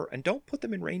psychers are, and don't put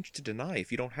them in range to deny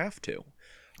if you don't have to.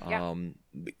 Yeah.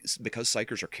 Because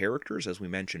psychers are characters, as we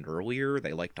mentioned earlier,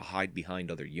 they like to hide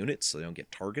behind other units so they don't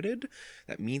get targeted.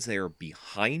 That means they are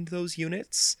behind those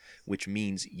units, which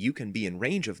means you can be in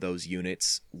range of those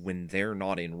units when they're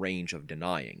not in range of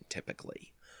denying,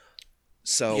 typically.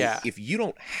 So Yeah. if you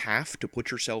don't have to put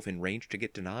yourself in range to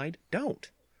get denied, don't.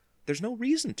 There's no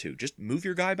reason to. Just move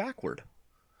your guy backward.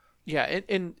 Yeah,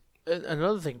 and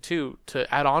another thing too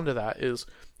to add on to that is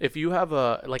if you have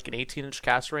an 18-inch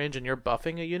cast range and you're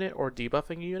buffing a unit or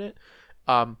debuffing a unit,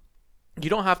 you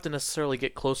don't have to necessarily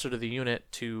get closer to the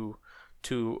unit to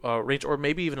range, or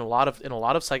maybe even in a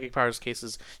lot of psychic powers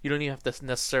cases, you don't even have to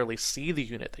necessarily see the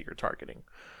unit that you're targeting,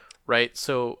 right?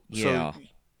 Yeah,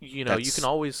 You that's can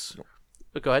always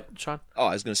go ahead, Sean. Oh,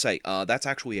 I was going to say, that's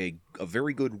actually a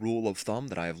very good rule of thumb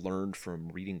that I have learned from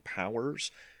reading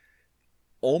powers.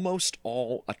 Almost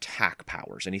all attack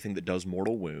powers, anything that does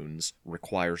mortal wounds,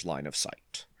 requires line of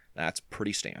sight. That's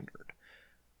pretty standard.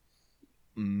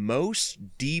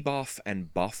 Most debuff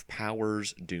and buff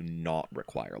powers do not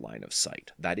require line of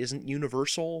sight. That isn't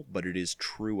universal, but it is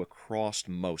true across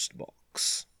most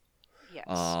books. Yes.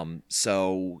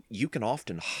 So you can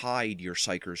often hide your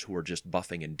psychers who are just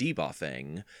buffing and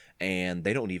debuffing, and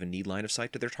they don't even need line of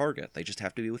sight to their target. They just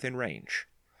have to be within range.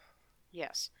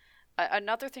 Yes.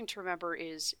 Another thing to remember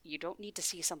is you don't need to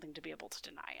see something to be able to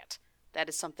deny it. That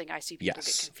is something I see people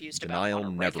get confused about on a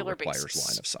regular basis. Denial never requires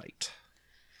line of sight.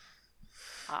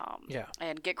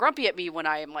 And get grumpy at me when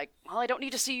I am like, well, I don't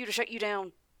need to see you to shut you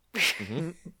down.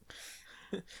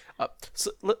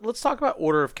 So let's talk about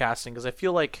order of casting, because I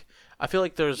feel like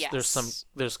there's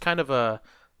kind of a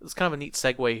neat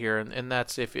segue here, and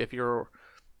that's if your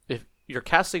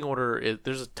casting order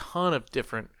there's a ton of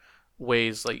different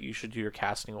ways like you should do your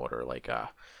casting order. Like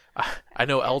I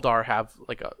know Eldar have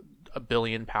like a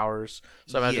billion powers,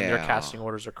 so I imagine their casting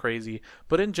orders are crazy.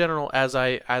 But in general, as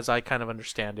I kind of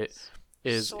understand it,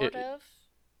 the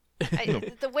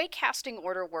way casting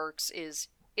order works is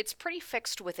it's pretty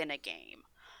fixed within a game.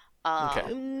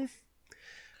 Okay.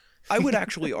 I would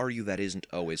actually argue that isn't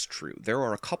always true. There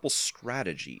are a couple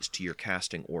strategies to your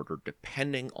casting order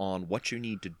depending on what you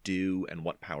need to do and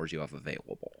what powers you have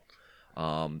available.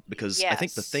 Because I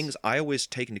think the things I always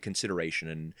take into consideration,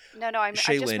 and I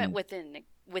just meant within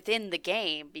the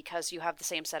game, because you have the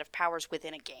same set of powers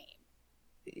within a game.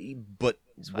 But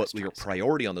what your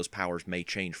priority on those powers may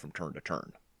change from turn to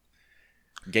turn.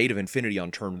 Gate of Infinity on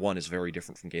turn 1 is very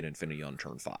different from Gate of Infinity on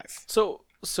turn 5.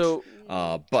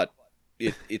 But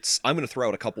I'm going to throw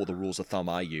out a couple of the rules of thumb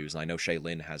I use, and I know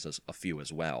Shaylin has a few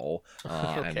as well,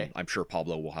 okay. And I'm sure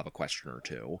Pablo will have a question or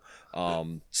two.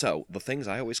 So the things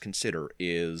I always consider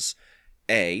is,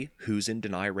 A, who's in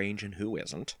deny range and who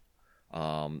isn't,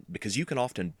 because you can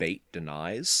often bait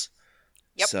denies.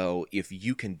 Yep. So if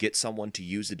you can get someone to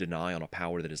use a deny on a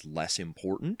power that is less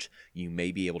important, you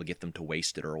may be able to get them to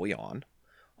waste it early on.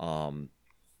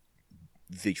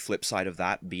 The flip side of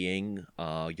that being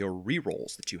your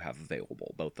rerolls that you have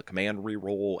available, both the command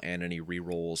reroll and any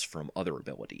rerolls from other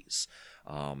abilities.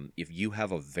 If you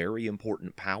have a very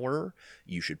important power,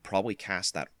 you should probably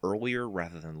cast that earlier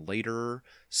rather than later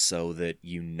so that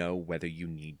you know whether you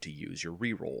need to use your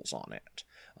rerolls on it.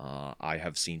 I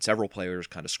have seen several players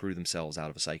kind of screw themselves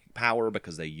out of a psychic power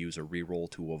because they use a reroll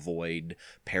to avoid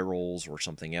perils or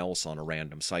something else on a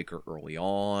random psyker early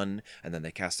on, and then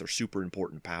they cast their super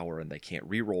important power and they can't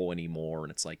reroll anymore,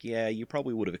 and it's like, yeah, you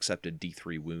probably would have accepted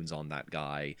D3 wounds on that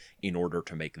guy in order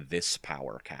to make this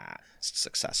power cast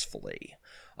successfully.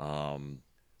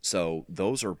 So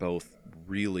those are both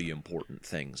really important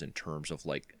things in terms of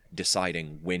like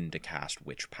deciding when to cast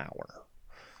which power.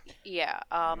 Yeah.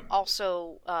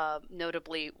 Also,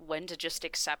 notably, when to just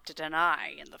accept a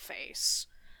deny in the face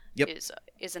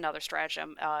is another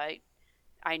stratagem.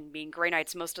 I mean, Grey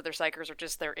Knights, most of their psychers are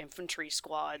just their infantry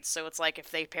squads, so it's like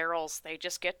if they perils, they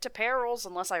just get to perils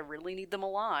unless I really need them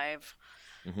alive.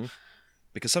 Mm-hmm.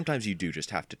 Because sometimes you do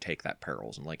just have to take that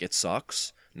perils, and like it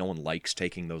sucks. No one likes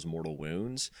taking those mortal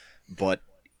wounds, but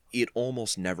it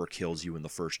almost never kills you in the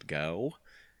first go.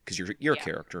 Because you're a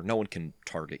character, no one can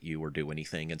target you or do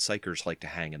anything, and psychers like to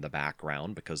hang in the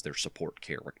background because they're support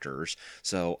characters.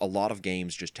 So a lot of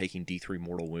games just taking D3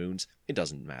 mortal wounds, it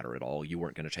doesn't matter at all. You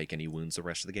weren't going to take any wounds the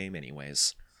rest of the game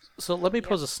anyways. So let me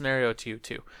pose a scenario to you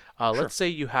too. Let's say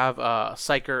you have a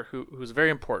psyker who's very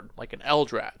important, like an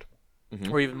Eldrad,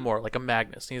 or even more, like a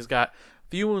Magnus. And he's got a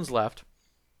few wounds left,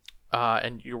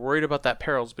 and you're worried about that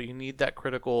perils, but you need that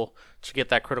critical to get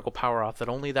that critical power off that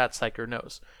only that psyker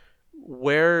knows.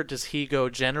 Where does he go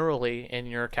generally in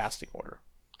your casting order?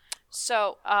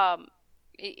 So,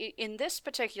 in this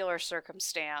particular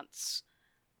circumstance,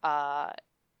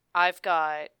 I've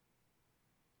got...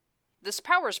 This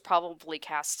power is probably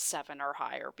cast 7 or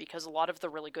higher, because a lot of the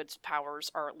really good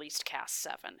powers are at least cast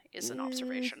 7, is an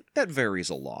observation. That varies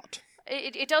a lot.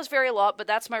 It does vary a lot, but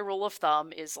that's my rule of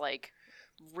thumb, is like,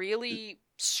 really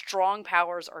strong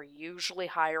powers are usually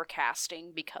higher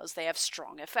casting because they have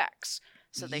strong effects.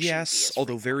 So they yes,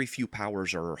 although very few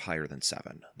powers are higher than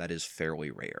 7. That is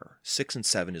fairly rare. 6 and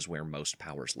 7 is where most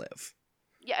powers live.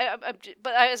 Yeah,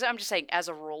 but I'm just saying, as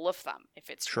a rule of thumb, if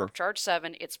it's charge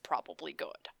 7, it's probably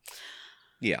good.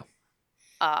 Yeah.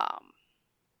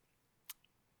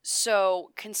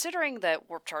 So, considering that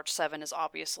Warp Charge 7 is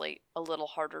obviously a little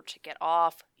harder to get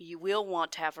off, you will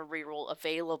want to have a reroll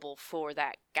available for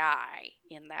that guy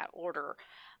in that order.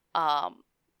 Um,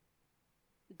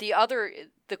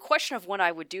 the question of when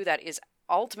I would do that is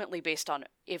ultimately based on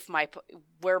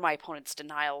where my opponent's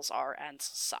denials are and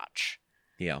such.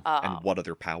 Yeah, and what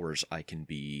other powers I can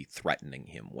be threatening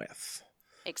him with.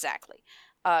 Exactly.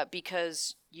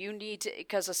 Because you need to,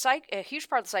 because a huge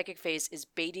part of the psychic phase is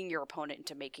baiting your opponent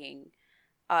into making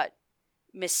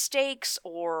mistakes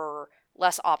or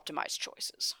less optimized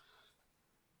choices.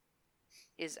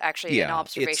 Is actually an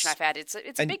observation I've had. It's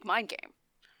a big mind game.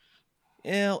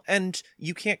 Yeah, and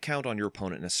you can't count on your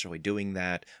opponent necessarily doing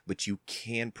that, but you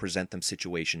can present them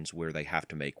situations where they have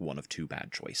to make one of two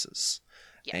bad choices.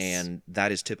 Yes. And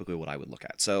that is typically what I would look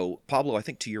at. So, Pablo, I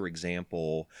think to your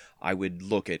example, I would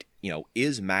look at,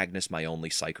 is Magnus my only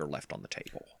psyker left on the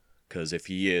table? Because if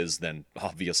he is, then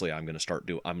obviously I'm going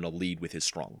to lead with his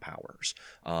strong powers.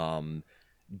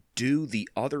 Do the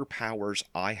other powers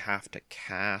I have to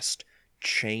cast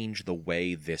change the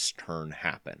way this turn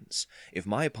happens? If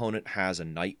my opponent has a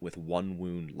knight with 1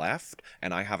 wound left,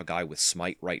 and I have a guy with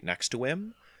smite right next to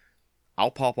him, I'll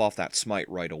pop off that smite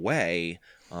right away,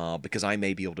 because I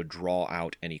may be able to draw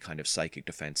out any kind of psychic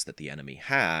defense that the enemy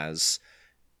has,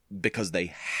 because they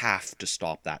have to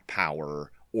stop that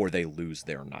power or they lose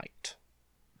their knight.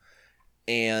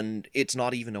 And it's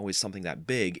not even always something that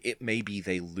big. It may be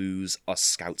they lose a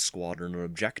scout squadron or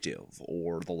objective,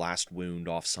 or the last wound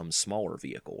off some smaller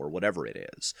vehicle, or whatever it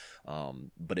is.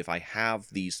 But if I have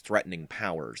these threatening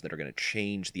powers that are going to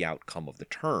change the outcome of the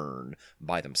turn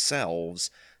by themselves,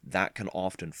 that can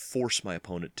often force my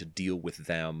opponent to deal with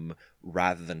them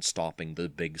rather than stopping the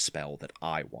big spell that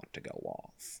I want to go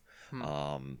off.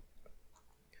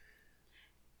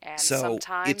 And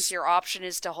sometimes your option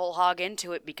is to whole hog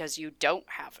into it because you don't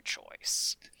have a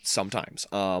choice. Sometimes.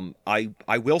 I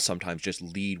will sometimes just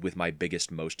lead with my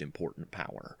biggest, most important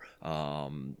power.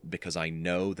 Because I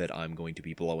know that I'm going to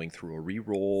be blowing through a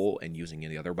reroll and using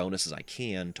any other bonuses I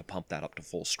can to pump that up to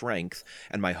full strength.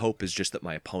 And my hope is just that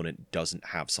my opponent doesn't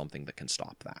have something that can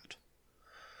stop that.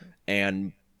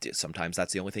 And sometimes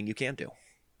that's the only thing you can do.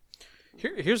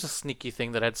 Here's a sneaky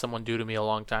thing that I had someone do to me a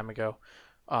long time ago.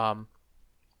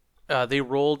 They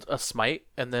rolled a smite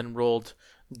and then rolled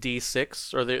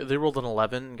D6, or they rolled an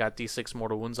 11 and got D6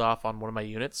 mortal wounds off on one of my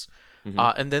units. Mm-hmm.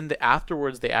 And then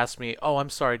afterwards they asked me, "Oh, I'm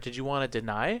sorry, did you want to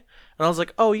deny?" And I was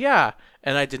like, "Oh, yeah."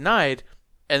 And I denied,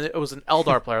 and it was an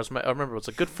Eldar player. I remember it was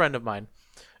a good friend of mine.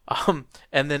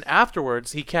 And then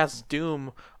afterwards he cast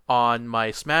Doom on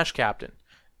my Smash Captain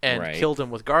and killed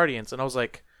him with Guardians. And I was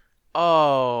like,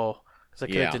 "Oh," because I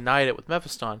could have denied it with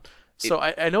Mephiston. So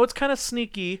I know it's kind of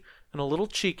sneaky and a little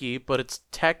cheeky, but it's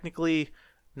technically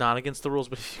not against the rules.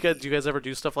 But do you guys ever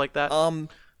do stuff like that?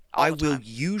 I will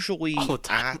usually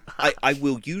I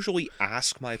will usually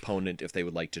ask my opponent if they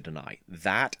would like to deny.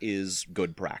 That is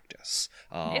good practice.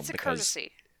 It's a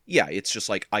courtesy. Yeah, it's just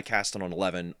like, I cast on an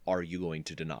 11. Are you going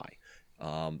to deny?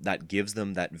 That gives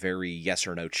them that very yes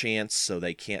or no chance, so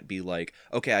they can't be like,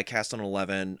 okay, I cast on an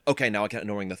 11. Okay, now I can't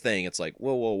ignoring the thing. It's like,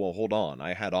 whoa, hold on.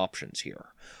 I had options here.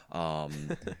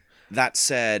 That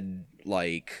said,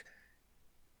 like,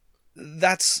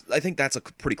 I think that's a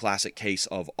pretty classic case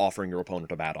of offering your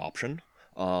opponent a bad option.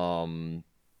 You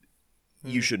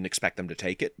shouldn't expect them to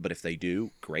take it, but if they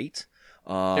do, great.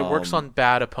 It works on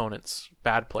bad opponents,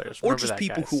 bad players. Remember, or just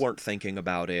people who aren't thinking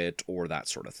about it, or that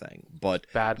sort of thing. But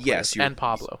bad players, and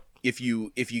Pablo. If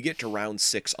you get to round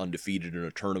 6 undefeated in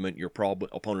a tournament, your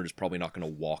opponent is probably not going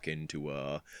to walk into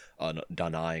a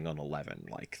denying on 11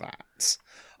 like that.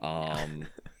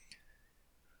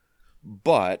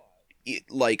 But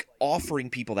like,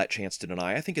 offering people that chance to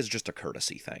deny, I think, is just a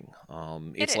courtesy thing.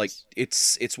 It's like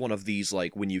it's one of these,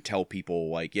 like, when you tell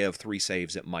people, like, you have 3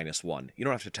 saves at -1. You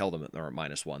don't have to tell them that they're at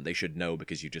 -1. They should know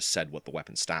because you just said what the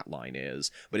weapon stat line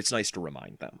is. But it's nice to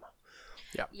remind them.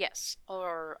 Yeah. Yes.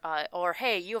 Or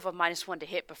hey, you have a -1 to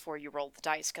hit before you roll the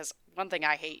dice. Because one thing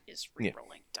I hate is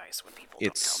re-rolling dice when people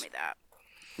don't tell me that.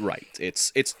 Right.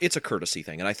 It's a courtesy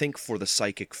thing. And I think for the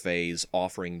psychic phase,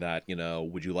 offering that,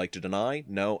 would you like to deny?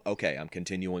 No? Okay, I'm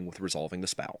continuing with resolving the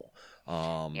spell.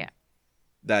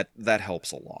 That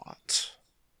helps a lot.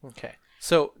 Okay.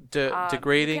 So,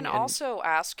 degrading... You can also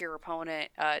ask your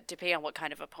opponent, depending on what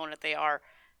kind of opponent they are,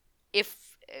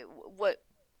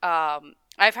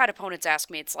 I've had opponents ask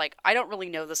me, it's like, I don't really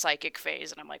know the psychic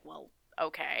phase, and I'm like, well,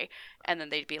 okay. And then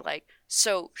they'd be like,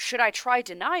 so should I try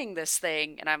denying this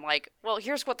thing? And I'm like, well,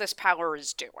 here's what this power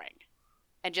is doing.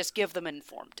 And just give them an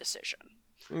informed decision.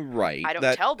 Right. I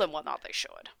don't tell them whether or not they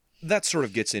should. that sort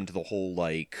of gets into the whole,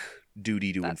 like,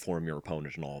 duty to That- inform your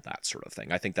opponent and all that sort of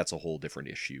thing. I think that's a whole different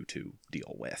issue to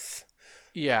deal with.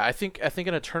 Yeah, I think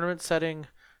in a tournament setting,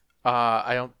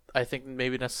 I think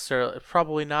maybe necessarily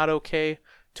probably not okay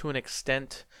to an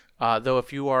extent. Though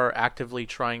if you are actively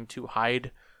trying to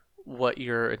hide what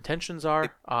your intentions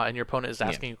are, and your opponent is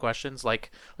asking you questions,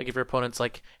 like if your opponent's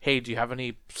like, "Hey, do you have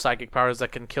any psychic powers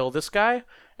that can kill this guy?"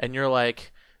 and you're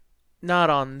like, "Not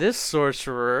on this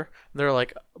sorcerer." And they're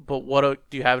like, "But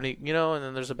do you have any?" And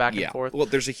then there's a back and forth. Well,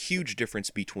 there's a huge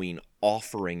difference between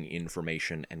offering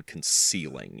information and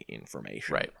concealing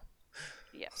information. Right.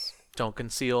 Yes. Don't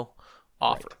conceal,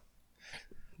 offer.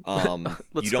 You go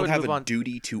don't and have move a on.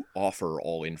 duty to offer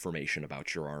all information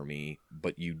about your army,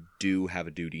 but you do have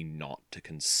a duty not to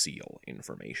conceal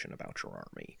information about your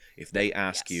army. If they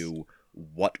ask Yes. you,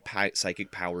 what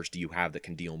psychic powers do you have that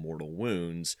can deal mortal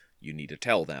wounds, you need to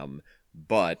tell them,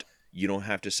 but you don't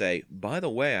have to say, by the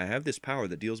way, I have this power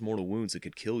that deals mortal wounds that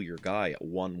could kill your guy at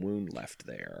 1 wound left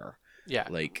there. Yeah.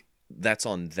 Like, that's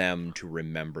on them to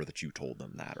remember that you told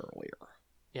them that earlier.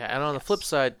 Yeah, and on the flip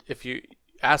side, if you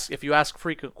ask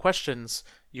frequent questions,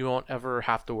 you won't ever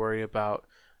have to worry about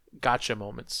gotcha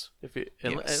moments. Yes.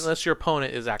 Unless your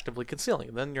opponent is actively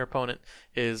concealing, then your opponent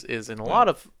is in a lot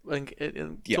of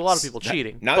to a lot of people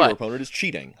cheating. Now But- your opponent is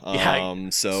cheating. Yeah,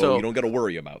 So you don't got to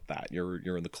worry about that.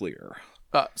 You're in the clear.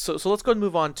 So let's go and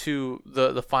move on to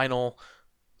the final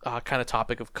kind of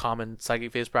topic of common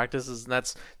psychic phase practices, and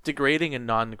that's degrading and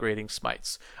non-degrading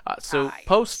smites. Yes.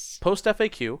 Post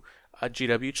FAQ,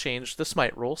 GW changed the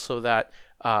smite rule so that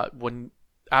when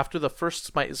after the first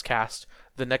smite is cast,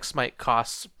 the next smite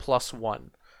costs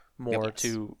 +1 more Yep.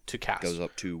 to cast. Goes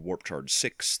up to warp charge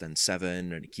 6, then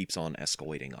 7, and it keeps on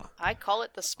escalating up. I call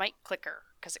it the smite clicker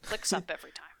because it clicks up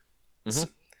every time.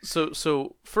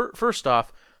 So first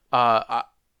off,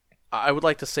 I would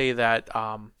like to say that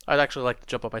I'd actually like to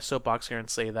jump on my soapbox here and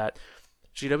say that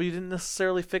GW didn't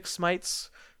necessarily fix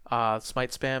smites.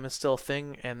 Smite spam is still a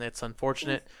thing, and it's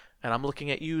unfortunate. And I'm looking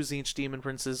at you, Tzeentch Demon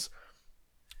Princes.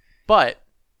 But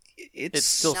it's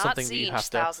still Not something that you Tzeentch, have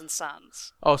to. Thousand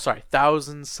Suns. Oh, sorry,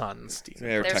 Thousand Suns Demon.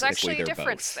 They're There's actually a they're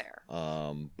difference both.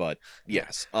 there. But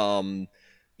yes.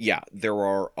 Yeah, there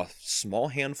are a small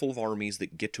handful of armies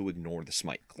that get to ignore the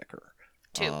smite clicker.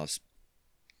 2.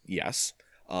 Yes.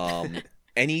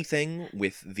 Anything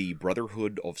with the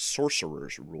Brotherhood of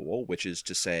Sorcerers rule, which is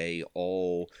to say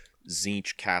all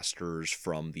Tzeentch casters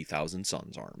from the Thousand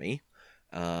Suns army,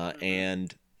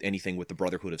 and anything with the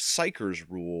Brotherhood of Psykers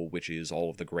rule, which is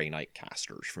all of the Grey Knight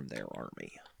casters from their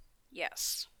army.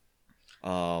 Yes.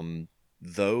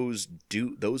 Those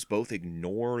both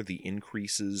ignore the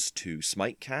increases to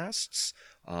smite casts.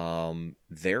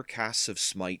 Their casts of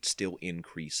smite still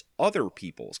increase other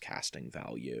people's casting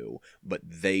value, but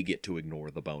they get to ignore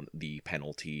the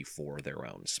penalty for their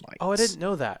own smites. Oh, I didn't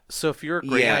know that. So if you're a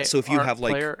Grey Yeah, Knight so if you art have,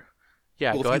 like- player,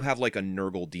 yeah, Well, go if ahead. you have like a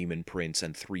Nurgle Demon Prince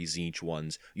and 3 Tzeentch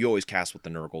ones, you always cast with the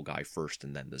Nurgle guy first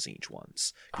and then the Tzeentch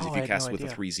ones. Because Oh, if I you had cast no with the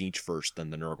idea. 3 Tzeentch first, then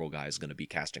the Nurgle guy is going to be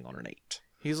casting on an 8.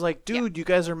 He's like, dude, you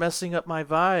guys are messing up my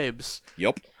vibes.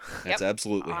 Yep, that's Yep.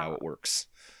 absolutely how it works.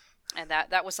 And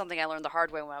that was something I learned the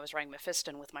hard way when I was running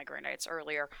Mephiston with my Grey Knights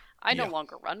earlier. I no Yeah.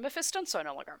 longer run Mephiston, so I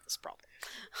no longer have this problem.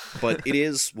 But it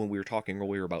is, when we were talking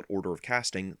earlier about order of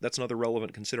casting, that's another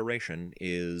relevant consideration,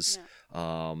 is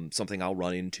something I'll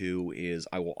run into is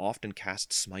I will often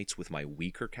cast smites with my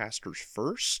weaker casters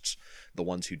first, the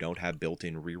ones who don't have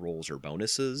built-in rerolls or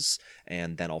bonuses,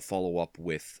 and then I'll follow up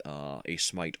with a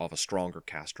smite off a stronger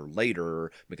caster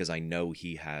later, because I know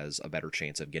he has a better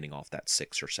chance of getting off that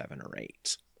 6 or 7 or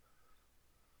 8.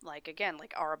 Like, again,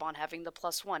 like Arabon having the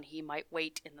 +1, he might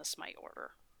wait in the smite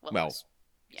order. Well, it's-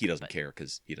 yeah, He doesn't but- care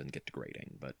because he doesn't get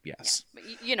degrading, but yes.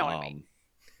 But you know what I mean.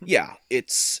 Yeah,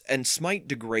 and smite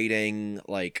degrading,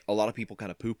 like, a lot of people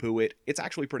kind of poo-poo it. It's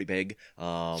actually pretty big.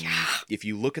 If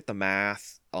you look at the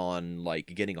math on, like,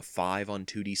 getting a 5 on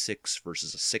 2d6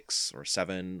 versus a 6 or a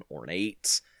 7 or an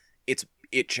 8,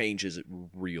 it changes it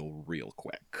real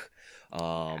quick.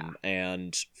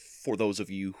 And for those of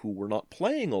you who were not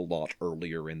playing a lot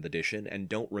earlier in the edition and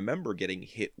don't remember getting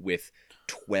hit with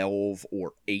 12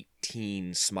 or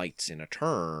 18 smites in a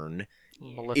turn,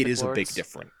 Malefic it is a big Lords.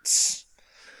 difference.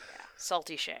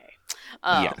 Salty Shay.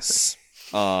 Yes.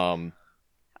 I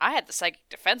had the Psychic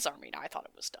Defense Army, and I thought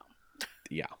it was dumb.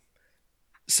 Yeah.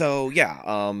 So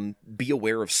yeah, be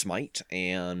aware of smite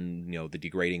and the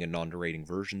degrading and non-degrading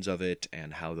versions of it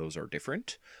and how those are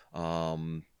different.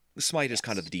 Smite is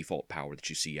kind of the default power that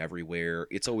you see everywhere.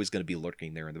 It's always going to be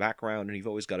lurking there in the background, and you've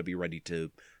always got to be ready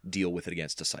to deal with it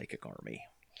against a psychic army.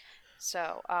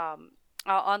 So,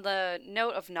 on the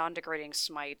note of non-degrading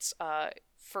smites,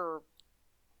 for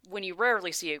when you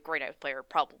rarely see a Grey Knight player,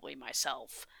 probably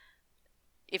myself,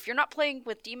 if you're not playing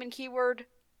with Demon keyword,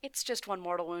 it's just one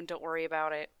mortal wound, don't worry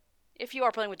about it. If you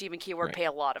are playing with Demon keyword, Right. pay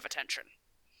a lot of attention.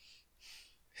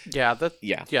 Yeah,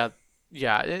 Yeah.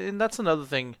 yeah, and that's another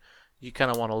thing you kind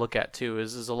of want to look at too.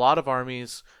 Is a lot of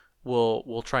armies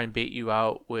will try and bait you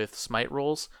out with smite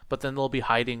rolls, but then they'll be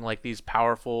hiding like these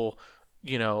powerful,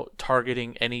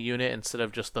 targeting any unit instead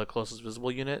of just the closest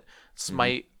visible unit,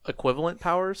 smite equivalent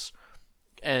powers,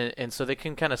 and so they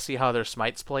can kind of see how their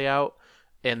smites play out,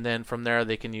 and then from there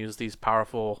they can use these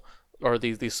powerful or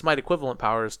these smite equivalent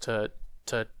powers to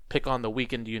pick on the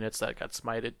weakened units that got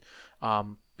smited,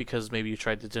 because maybe you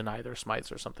tried to deny their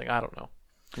smites or something. I don't know.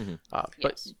 But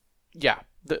Yes. yeah,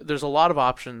 there's a lot of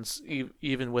options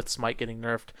even with smite getting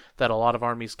nerfed that a lot of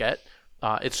armies get.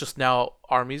 It's just now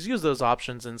armies use those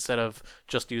options instead of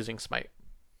just using smite.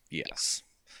 Yes.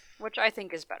 Which I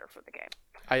think is better for the game.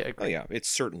 I agree. Oh yeah, it's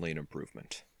certainly an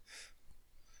improvement.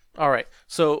 All right,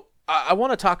 so I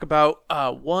want to talk about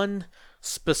one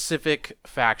specific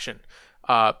faction.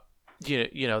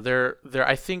 They're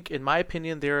I think in my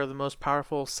opinion they're the most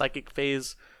powerful psychic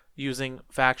phase using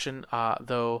faction.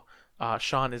 Though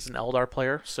Sean is an Eldar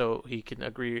player, so he can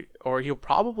agree or he'll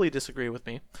probably disagree with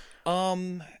me.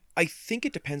 I think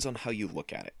it depends on how you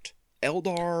look at it.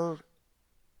 Eldar,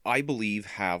 I believe,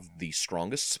 have the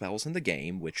strongest spells in the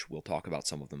game, which we'll talk about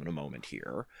some of them in a moment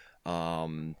here.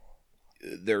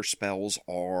 Their spells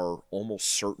are almost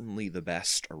certainly the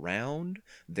best around.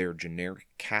 Their generic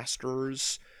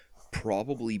casters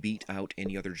probably beat out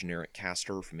any other generic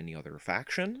caster from any other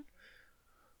faction.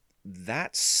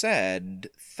 That said,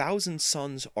 Thousand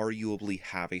Suns arguably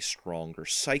have a stronger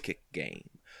psychic game,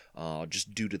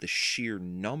 just due to the sheer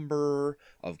number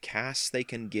of casts they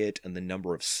can get and the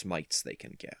number of smites they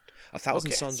can get. A Thousand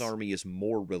Okay. Suns army is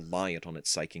more reliant on its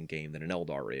psychic game than an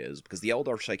Eldar is, because the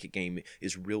Eldar psychic game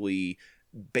is really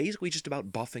basically just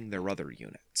about buffing their other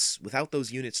units. Without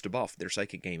those units to buff, their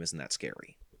psychic game isn't that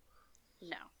scary.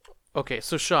 No. Okay,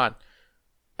 so Sean,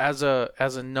 as a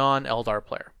non-Eldar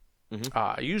player,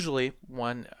 Mhm. usually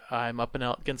when I'm up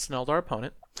against an Eldar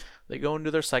opponent, they go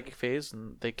into their psychic phase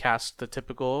and they cast the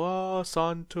typical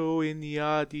Santo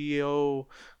Ignadio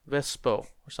Vespo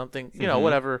or something,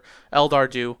 whatever Eldar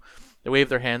do. They wave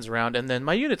their hands around, and then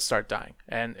my units start dying,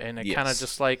 and it kind of Yes.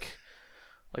 just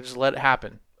just let it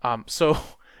happen. So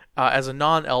as a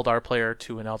non-Eldar player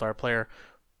to an Eldar player,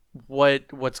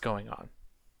 what's going on?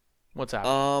 What's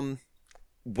happening?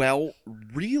 Well,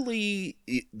 really,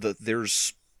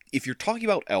 there's if you're talking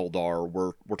about Eldar,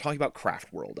 we're talking about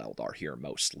Craft World Eldar here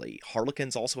mostly.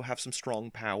 Harlequins also have some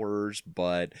strong powers,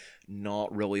 but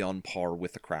not really on par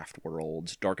with the Craft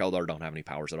Worlds. Dark Eldar don't have any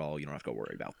powers at all. You don't have to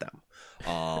worry about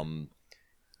them.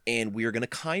 And we're going to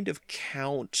kind of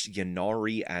count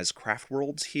Ynnari as Craft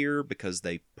Worlds here because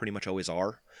they pretty much always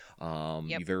are.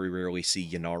 Yep. You very rarely see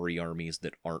Ynnari armies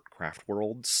that aren't Craft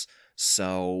Worlds.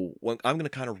 So I'm going to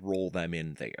kind of roll them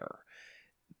in there.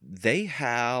 They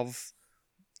have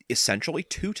essentially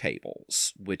two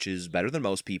tables, which is better than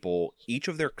most people. Each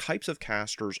of their types of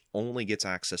casters only gets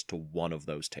access to one of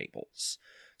those tables.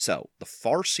 So the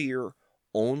Farseer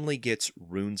only gets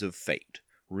Runes of Fate.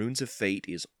 Runes of Fate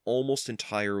is almost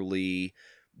entirely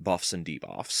buffs and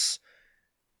debuffs.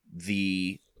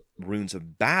 The Runes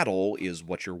of Battle is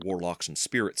what your Warlocks and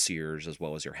Spirit Seers, as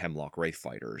well as your Hemlock Wraith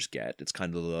Fighters get. It's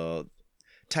kind of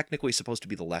technically supposed to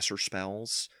be the lesser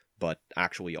spells, but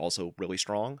actually also really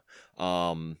strong.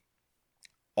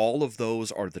 All of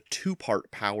those are the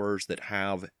two-part powers that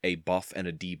have a buff and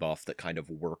a debuff that kind of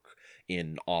work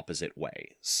in opposite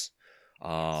ways.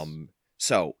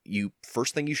 So,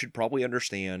 first thing you should probably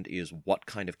understand is what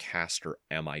kind of caster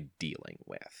am I dealing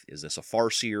with? Is this a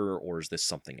Farseer or is this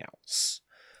something else?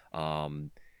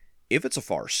 If it's a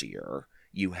Farseer,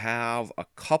 you have a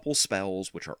couple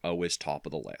spells which are always top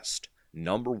of the list.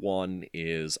 Number one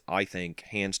is, I think,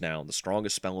 hands down, the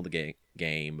strongest spell in the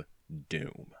game,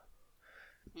 Doom.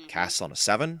 Casts on a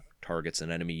 7, targets an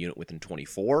enemy unit within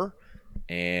 24,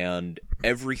 and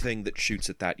everything that shoots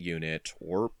at that unit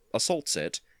or assaults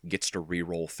it gets to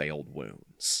reroll failed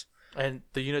wounds. And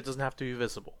the unit doesn't have to be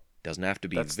visible. Doesn't have to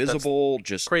be That's visible,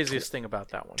 just Craziest thing about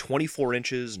that one. 24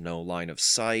 inches, no line of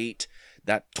sight.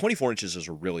 That 24 inches is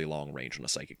a really long range on a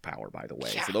psychic power, by the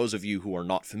way. Yeah. For those of you who are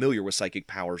not familiar with psychic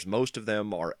powers, most of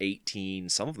them are 18,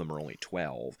 some of them are only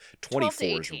 12. 24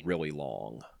 is 18. really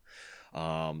long.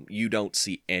 You don't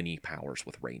see any powers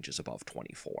with ranges above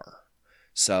 24.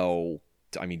 So,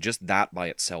 I mean, just that by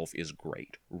itself is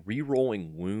great.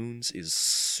 Rerolling wounds is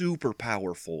super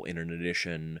powerful in an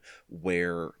edition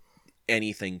where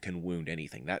anything can wound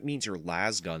anything. That means your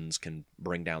las guns can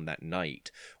bring down that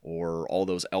knight, or all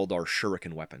those Eldar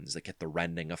shuriken weapons that get the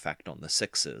rending effect on the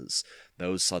 6s.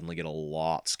 Those suddenly get a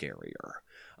lot scarier.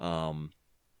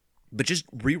 But just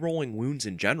re-rolling wounds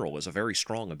in general is a very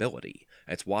strong ability.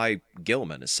 That's why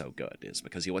Guilliman is so good, is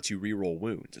because he lets you re-roll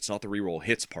wounds. It's not the re-roll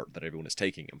hits part that everyone is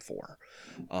taking him for.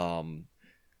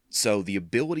 So the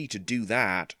ability to do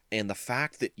that, and the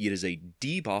fact that it is a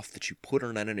debuff that you put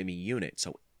on an enemy unit,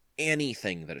 so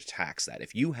anything that attacks that,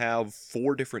 if you have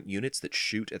 4 different units that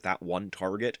shoot at that one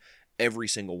target, every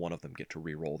single one of them get to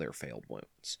re-roll their failed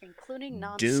wounds. Including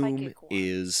non-psychic Doom ones.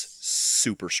 is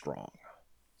super strong.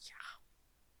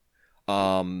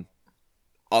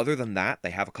 Other than that,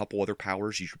 they have a couple other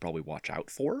powers you should probably watch out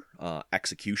for.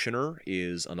 Executioner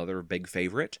is another big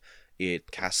favorite.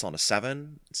 It casts on a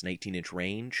 7. It's an 18-inch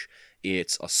range.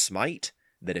 It's a smite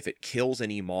that if it kills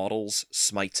any models,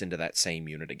 smites into that same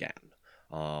unit again.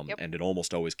 And it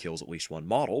almost always kills at least one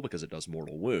model because it does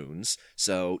mortal wounds.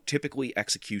 So typically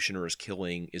Executioner is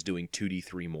doing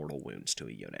 2d3 mortal wounds to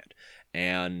a unit.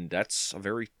 And that's a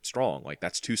very strong. Like,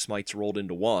 that's 2 smites rolled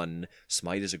into 1.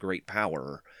 Smite is a great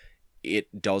power.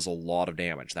 It does a lot of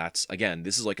damage. That's, again,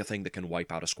 this is like a thing that can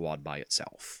wipe out a squad by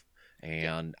itself.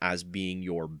 And as being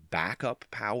your backup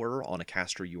power on a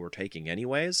caster you are taking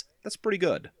anyways, that's pretty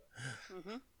good.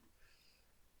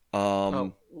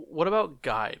 What about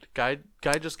Guide? Guide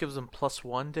just gives them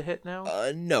 +1 to hit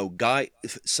now? No, Guide.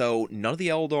 So none of the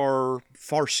Eldar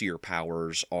Farseer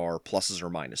powers are pluses or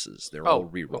minuses. They're all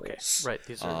rerolls. Okay. Right,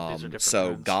 these are different. So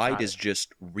runes. Guide is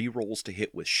just rerolls to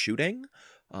hit with shooting.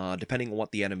 Depending on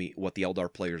what the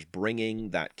Eldar player's bringing,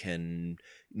 that can,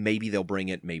 maybe they'll bring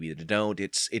it, maybe they don't.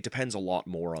 It depends a lot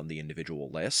more on the individual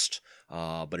list,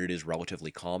 but it is relatively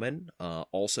common.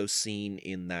 Also seen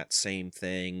in that same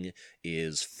thing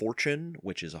is Fortune,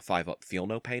 which is a 5-up Feel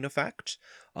No Pain effect.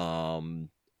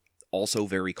 Also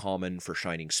very common for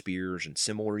Shining Spears and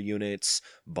similar units,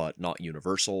 but not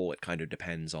universal. It kind of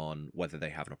depends on whether they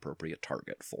have an appropriate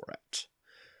target for it.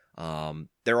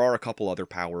 There are a couple other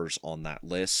powers on that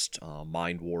list.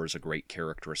 Mind War is a great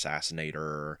character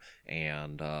assassinator,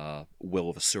 and Will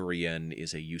of Asuryan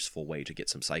is a useful way to get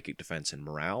some psychic defense and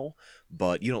morale,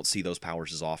 but you don't see those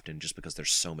powers as often just because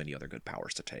there's so many other good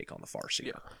powers to take on the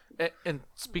Farseer. Yeah. And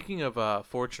speaking of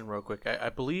Fortune real quick, I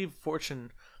believe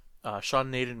Fortune, Sean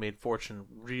Naden made Fortune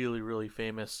really, really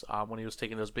famous when he was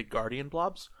taking those big Guardian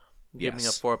blobs, giving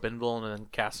up 4-up Invul and then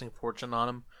casting Fortune on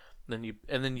him. Then you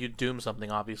doom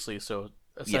something, obviously. So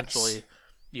essentially,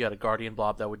 you had a Guardian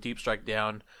blob that would deep strike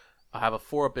down, have a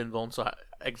 4-up invuln, so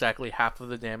exactly half of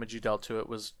the damage you dealt to it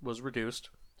was reduced.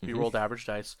 If you rolled average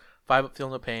dice, 5-up Feel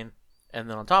No Pain, and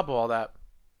then on top of all that,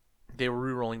 they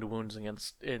were rerolling the wounds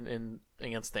against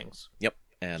things. Yep.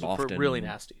 And so often really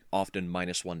nasty. Often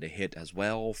 -1 to hit as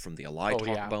well from the Ally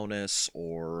Talk bonus,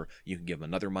 or you can give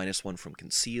them another -1 from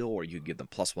Conceal, or you can give them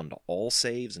 +1 to all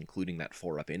saves, including that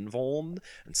 4-up Invuln,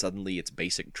 and suddenly it's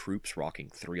basic troops rocking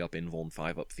 3-up Invuln,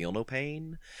 5-up Feel No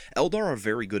Pain. Eldar are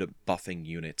very good at buffing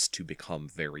units to become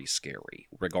very scary,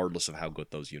 regardless of how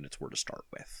good those units were to start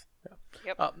with.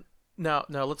 Yep. Now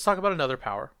let's talk about another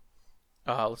power.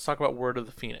 Let's talk about Word of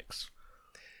the Phoenix.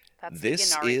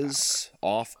 This is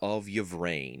off of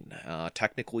Yvraine.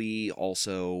 Technically,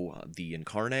 also, the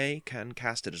Incarnate can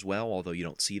cast it as well, although you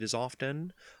don't see it as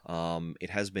often.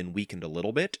 It has been weakened a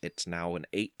little bit. It's now an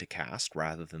 8 to cast,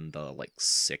 rather than the,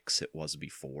 6 it was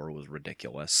before. It was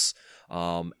ridiculous.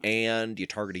 And you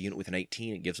target a unit with an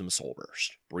 18, it gives them a Soul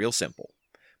Burst. Real simple.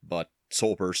 But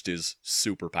Soul Burst is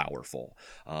super powerful.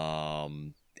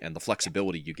 And the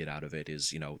flexibility you get out of it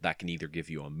is, that can either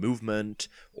give you a movement,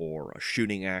 or a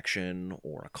shooting action,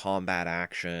 or a combat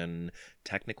action.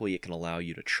 Technically, it can allow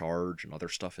you to charge and other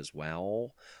stuff as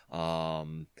well.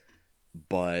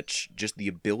 But just the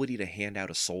ability to hand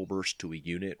out a Soul Burst to a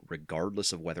unit,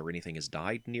 regardless of whether anything has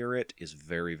died near it, is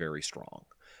very, very strong.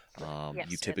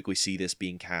 You typically see this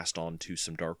being cast onto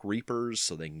some Dark Reapers,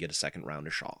 so they can get a second round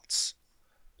of shots.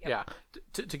 Yep. Yeah.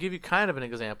 To give you kind of an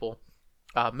example,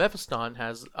 Mephiston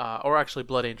has, or actually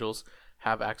Blood Angels,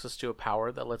 have access to a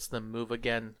power that lets them move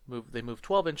again. They move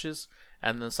 12 inches,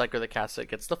 and then the Psyker that casts it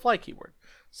gets the fly keyword.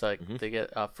 So they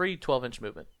get a free 12-inch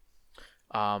movement.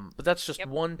 But that's just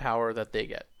one power that they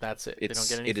get. That's it. They don't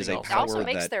get anything else. It also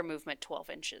makes their movement 12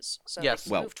 inches. So they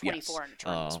can move 24 in a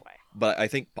turn this way. But I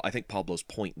think Pablo's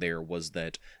point there was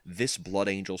that this Blood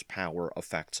Angel's power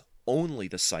affects only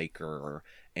the Psyker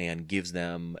and gives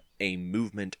them a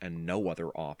movement and no other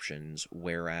options,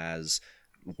 whereas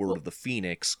Word of the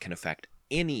Phoenix can affect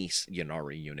any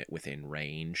Ynnari unit within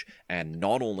range, and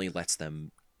not only lets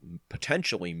them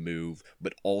potentially move,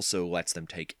 but also lets them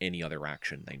take any other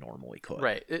action they normally could.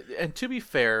 Right. And to be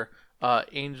fair,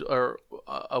 Angel or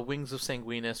Wings of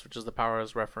Sanguinus, which is the power I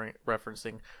was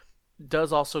referencing,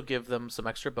 does also give them some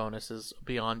extra bonuses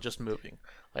beyond just moving.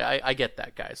 Like, I get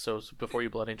that, guys. So before you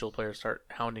Blood Angel players start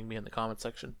hounding me in the comment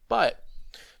section, but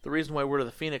the reason why Word of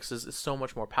the Phoenix is so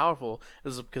much more powerful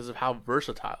is because of how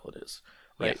versatile it is.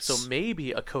 Right. Yes. So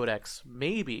maybe a Codex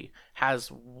has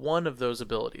one of those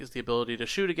abilities, the ability to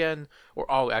shoot again,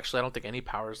 or actually I don't think any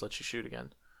powers let you shoot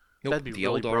again. Nope, That'd be the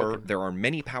really Eldar, broken. there are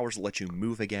many powers that let you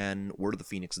move again. Word of the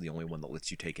Phoenix is the only one that lets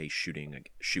you take a shoot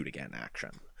again action.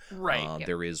 Right.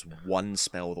 There is one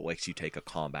spell that lets you take a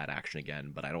combat action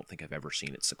again, but I don't think I've ever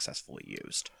seen it successfully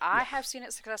used. I have seen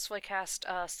it successfully cast.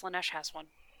 Slanesh has one.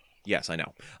 Yes, I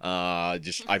know.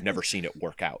 Just I've never seen it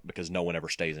work out because no one ever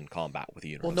stays in combat with a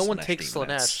unit. Well, of no one Slaanesh takes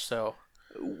demons. Slanesh, so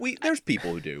There's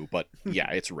people who do, but yeah,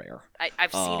 it's rare.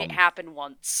 I've seen it happen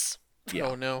once. Yeah.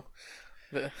 Oh no.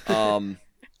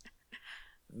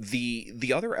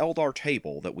 The other Eldar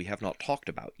table that we have not talked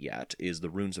about yet is the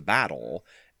Runes of Battle,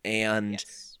 and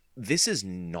Yes. this is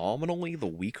nominally the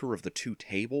weaker of the two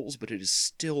tables, but it is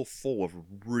still full of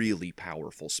really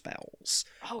powerful spells.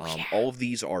 Oh, yeah. All of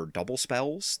these are double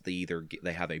spells. They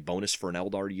have a bonus for an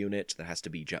Eldar unit that has to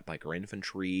be Jetbiker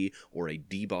infantry, or a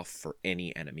debuff for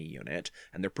any enemy unit,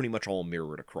 and they're pretty much all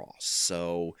mirrored across.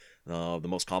 So the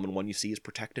most common one you see is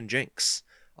Protect and Jinx.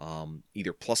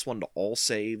 Either +1 to all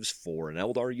saves for an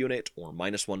Eldar unit, or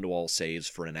 -1 to all saves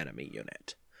for an enemy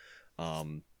unit.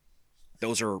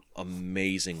 Those are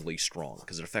amazingly strong,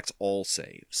 because it affects all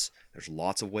saves. There's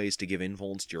lots of ways to give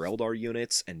invulns to your Eldar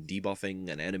units, and debuffing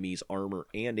an enemy's armor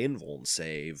and invuln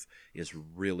save is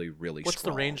really, really what's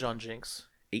strong. the range on Jinx?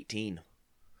 18.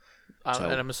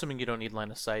 And I'm assuming you don't need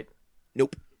line of sight.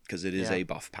 Nope, because it is Yeah. a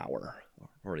buff power,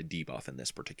 or a debuff in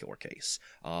this particular case.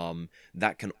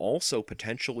 That can also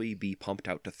potentially be pumped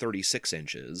out to 36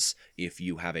 inches if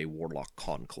you have a Warlock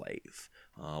Conclave,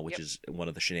 which is one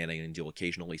of the shenanigans you'll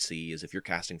occasionally see, is if you're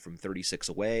casting from 36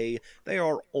 away, they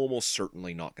are almost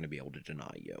certainly not going to be able to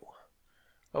deny you.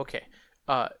 Okay.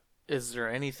 Is there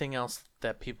anything else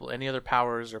that any other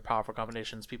powers or powerful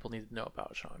combinations people need to know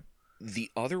about, Sean?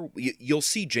 You'll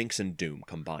see Jinx and Doom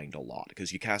combined a lot,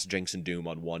 because you cast Jinx and Doom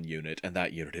on one unit, and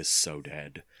that unit is so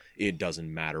dead. It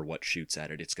doesn't matter what shoots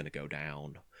at it, it's going to go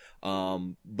down.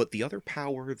 But the other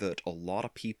power that a lot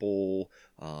of people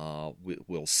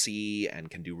will see and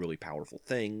can do really powerful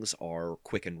things are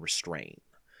Quicken Restrain.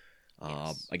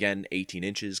 Yes. Again, 18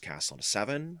 inches, casts on a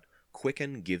 7.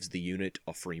 Quicken gives the unit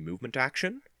a free movement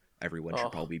action. Everyone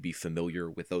should probably be familiar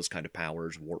with those kind of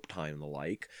powers, Warp Time and the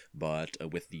like, but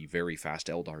with the very fast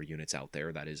Eldar units out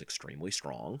there, that is extremely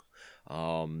strong.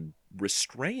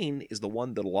 Restrain is the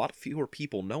one that a lot fewer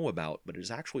people know about, but it is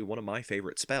actually one of my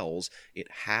favorite spells. It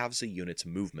halves a unit's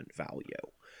movement value.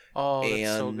 Oh,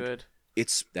 that's so And good.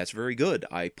 That's very good.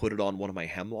 I put it on one of my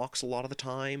Hemlocks a lot of the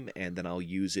time, and then I'll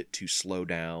use it to slow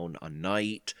down a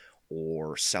Knight,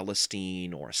 or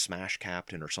Celestine, or a Smash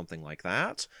Captain, or something like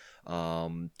that,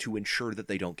 to ensure that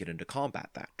they don't get into combat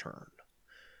that turn.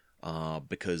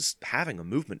 Because having a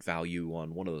movement value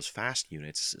on one of those fast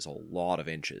units is a lot of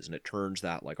inches, and it turns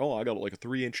that, like, oh, I got like a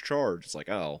 3-inch charge. It's like,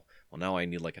 oh, well, now I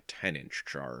need like a 10-inch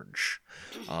charge.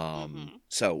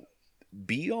 So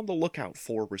be on the lookout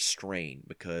for Restrain,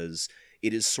 because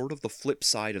it is sort of the flip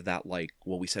side of that, like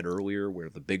what we said earlier, where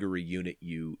the bigger a unit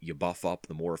you buff up,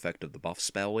 the more effective the buff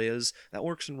spell is. That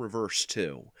works in reverse,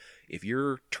 too. If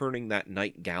you're turning that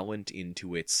Knight Gallant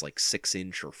into its, like,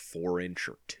 6-inch or 4-inch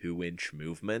or 2-inch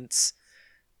movements,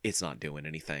 it's not doing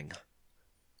anything.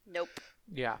 Nope.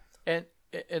 Yeah. And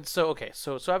so, okay,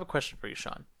 so I have a question for you,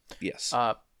 Sean. Yes.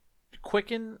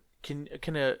 Quicken, can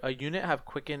a unit have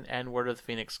Quicken and Word of the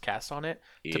Phoenix cast on it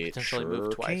to it potentially sure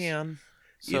move twice? can.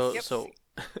 So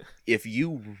If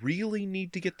you really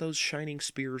need to get those shining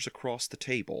spears across the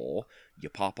table, you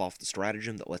pop off the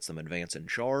stratagem that lets them advance and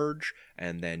charge,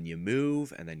 and then you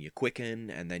move, and then you quicken,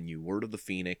 and then you Word of the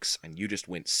Phoenix, and you just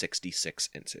went 66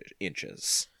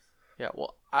 inches. yeah,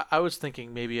 well, I was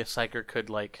thinking maybe a Psyker could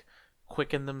like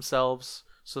quicken themselves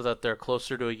so that they're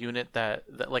closer to a unit that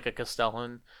like a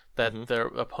Castellan that their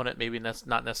opponent maybe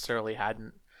not necessarily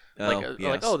hadn't.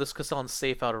 Like, oh, this Castellan's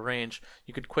safe out of range.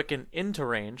 You could quicken into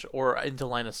range or into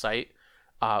line of sight,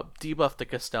 debuff the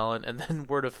Castellan, and then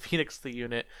Word of Phoenix the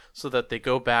unit so that they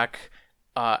go back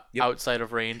outside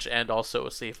of range and also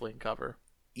safely in cover.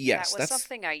 Yes, that was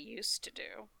something I used to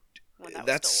do when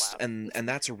that was still allowed. And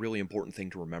that's a really important thing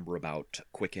to remember about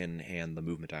Quicken and the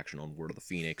movement action on Word of the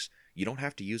Phoenix. You don't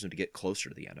have to use them to get closer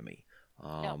to the enemy.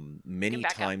 Many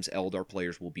back up. times Eldar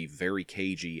players will be very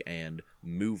cagey and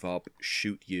move up,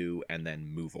 shoot you, and then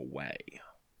move away.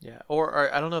 Yeah,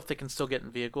 or I don't know if they can still get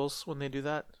in vehicles when they do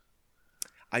that.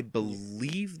 I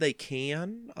believe they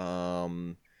can,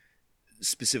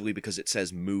 specifically because it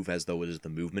says move as though it is the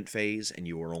movement phase, and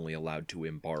you are only allowed to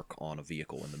embark on a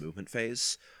vehicle in the movement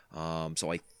phase.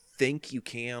 So I think you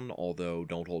can, although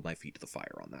don't hold my feet to the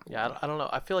fire on that Yeah, one. I don't know.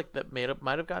 I feel like that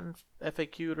might have gotten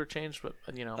FAQ'd or changed, but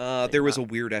There was a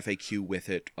weird FAQ with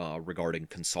it regarding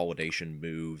consolidation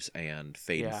moves and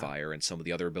fade and Yeah. fire and some of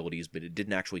the other abilities, but it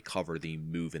didn't actually cover the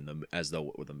move as though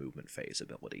it were the movement phase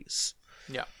abilities.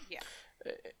 Yeah. Yeah.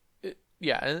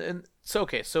 Yeah, and so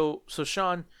okay, so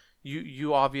Sean,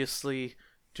 you obviously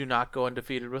do not go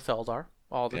undefeated with Eldar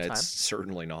all the time. It's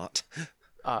certainly not.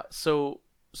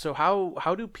 So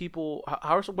how do people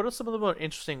what are some of the more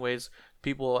interesting ways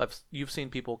you've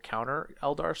seen people counter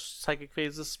Eldar psychic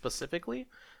phases specifically,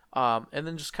 and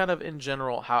then just kind of in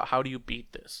general how do you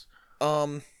beat this?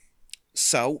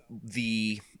 So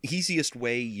the easiest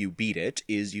way you beat it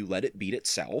is you let it beat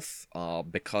itself,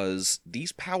 because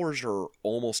these powers are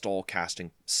almost all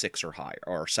casting 6 or higher,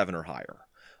 or 7 or higher.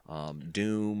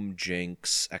 Doom,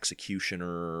 Jinx,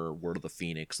 Executioner, Word of the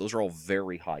Phoenix, those are all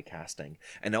very high casting.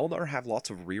 And Eldar have lots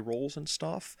of rerolls and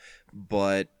stuff,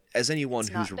 but as anyone It's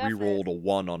who's not definite. rerolled a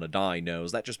 1 on a die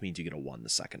knows, that just means you get a 1 the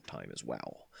second time as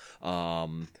well.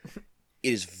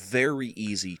 It is very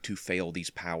easy to fail these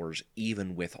powers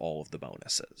even with all of the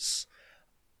bonuses.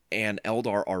 And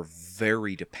Eldar are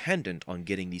very dependent on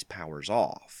getting these powers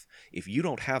off. If you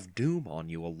don't have Doom on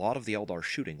you, a lot of the Eldar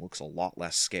shooting looks a lot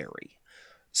less scary.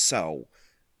 So,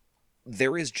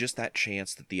 there is just that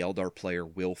chance that the Eldar player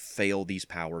will fail these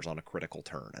powers on a critical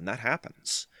turn, and that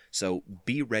happens. So,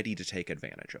 be ready to take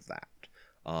advantage of that.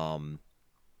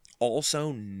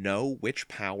 Also, know which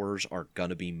powers are going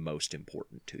to be most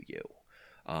important to you.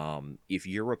 If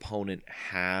your opponent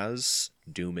has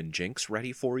Doom and Jinx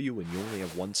ready for you and you only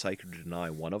have one Psyker to deny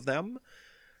one of them,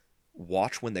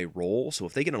 watch when they roll. So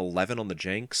if they get an 11 on the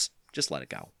Jinx, just let it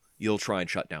go. You'll try and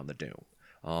shut down the Doom.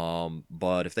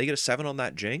 But if they get a 7 on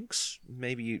that Jinx,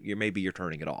 maybe you're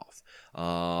turning it off.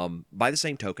 By the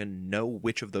same token, know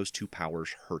which of those two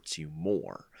powers hurts you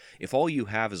more. If all you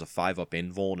have is a 5-up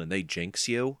invuln and they Jinx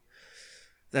you,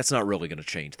 that's not really going to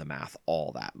change the math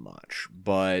all that much.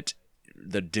 But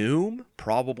the Doom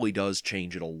probably does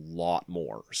change it a lot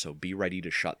more, so be ready to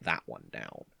shut that one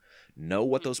down. Know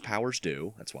what those powers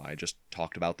do, that's why I just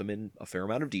talked about them in a fair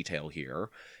amount of detail here,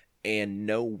 and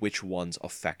know which ones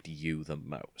affect you the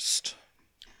most.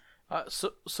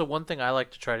 So one thing I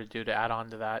like to try to do to add on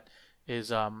to that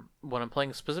is when I'm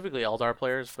playing specifically Eldar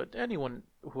players, but anyone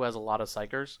who has a lot of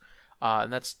psychers,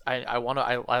 and that's I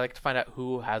like to find out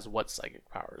who has what psychic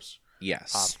powers.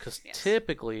 Yes. Because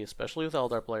typically, especially with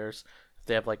Eldar players, if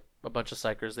they have like a bunch of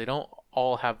psychers, they don't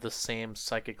all have the same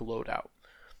psychic loadout.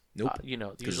 Nope.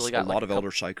 Usually a got lot like of Elder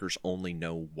Psychers only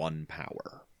know one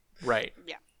power. right.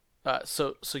 Yeah.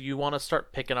 So you want to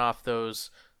start picking off those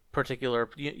particular.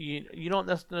 You don't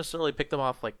necessarily pick them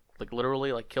off like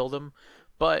literally like kill them,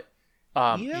 but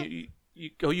Yeah.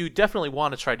 you definitely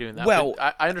want to try doing that. Well,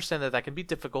 but I understand that can be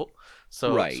difficult.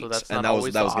 So right. So that's and not that always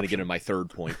was the going to option. get into my third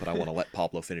point, but I want to let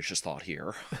Pablo finish his thought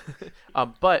here.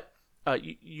 But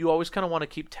you always kind of want to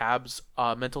keep tabs,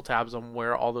 mental tabs on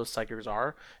where all those psychers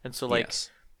are, and so like. Yes.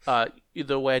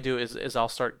 The way I do is I'll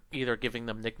start either giving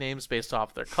them nicknames based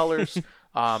off their colors,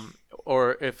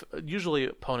 or if usually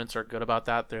opponents are good about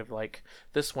that, they're like,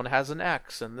 this one has an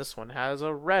X and this one has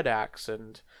a red axe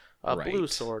and a blue Right.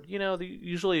 sword.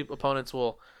 Usually opponents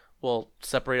will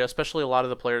separate, especially a lot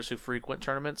of the players who frequent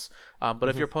tournaments. But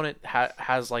if your opponent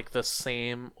has like the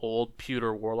same old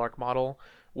pewter warlock model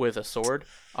with a sword,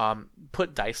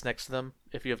 put dice next to them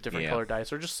if you have different Yeah. colored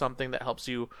dice, or just something that helps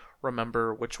you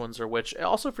remember which ones are which.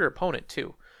 Also for your opponent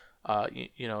too.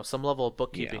 Some level of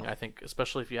bookkeeping, Yeah. I think,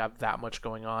 especially if you have that much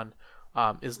going on,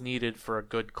 is needed for a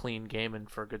good clean game and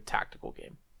for a good tactical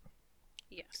game.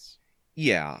 Yes.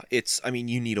 Yeah,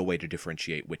 you need a way to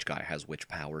differentiate which guy has which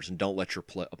powers, and don't let your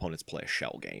opponents play a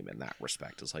shell game in that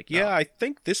respect. It's like, yeah, I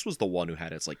think this was the one who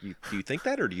had it. It's like, do you think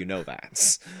that, or do you know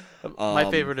that?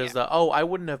 My favorite is I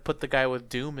wouldn't have put the guy with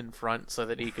Doom in front so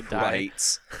that he could die.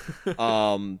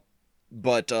 Right.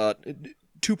 But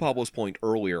to Pablo's point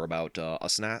earlier about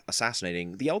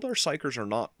assassinating, the Eldar Psykers are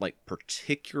not like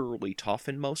particularly tough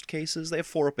in most cases. They have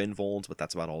 4-up invulns, but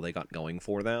that's about all they got going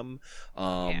for them.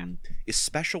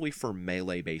 Especially for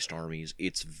melee-based armies,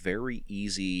 it's very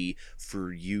easy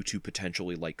for you to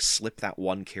potentially like slip that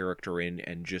one character in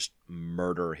and just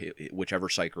murder whichever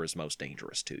Psyker is most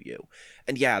dangerous to you.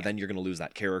 And then you're going to lose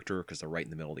that character because they're right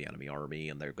in the middle of the enemy army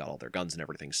and they've got all their guns and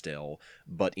everything still.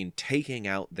 But in taking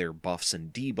out their buffs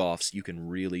and debuffs, you can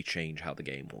really change how the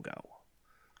game will go.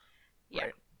 Yeah.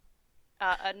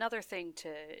 Another thing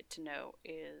to note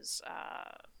is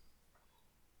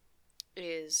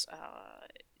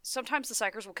sometimes the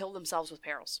Psykers will kill themselves with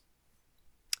perils.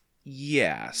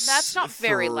 Yes. That's not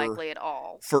very likely at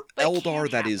all. For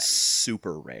Eldar, that is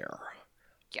super rare.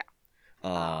 Yeah.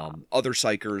 Other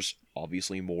Psykers,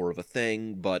 obviously more of a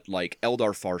thing, but like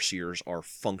Eldar Farseers are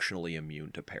functionally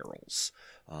immune to perils.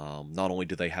 Not only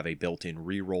do they have a built-in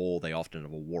reroll, they often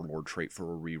have a Warlord trait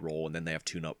for a reroll, and then they have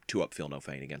 2-up Feel No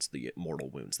Pain against the mortal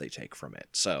wounds they take from it.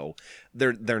 So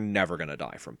they're never going to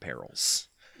die from perils.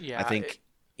 Yeah, I think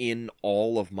in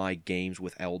all of my games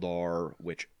with Eldar,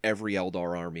 which every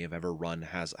Eldar army I've ever run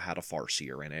has had a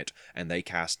Farseer in it, and they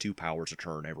cast 2 powers a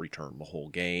turn every turn the whole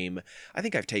game, I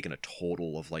think I've taken a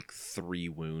total of like 3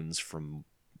 wounds from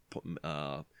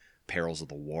Perils of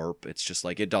the Warp. It's just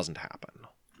like, it doesn't happen.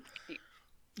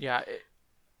 Yeah,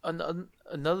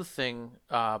 another thing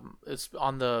is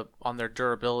on their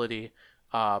durability.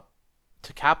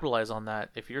 To capitalize on that,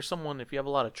 if you have a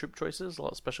lot of troop choices,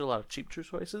 especially a lot of cheap troop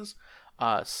choices,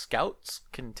 scouts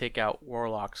can take out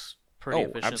warlocks pretty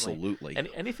efficiently. Absolutely. And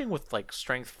anything with like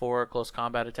strength 4 close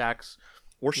combat attacks,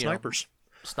 or snipers.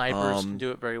 Snipers can do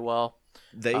it very well.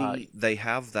 They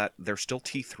have that. They're still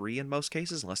T3 in most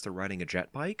cases, unless they're riding a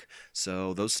jet bike.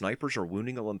 So those snipers are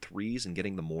wounding on 3s and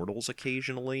getting the mortals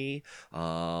occasionally.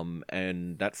 And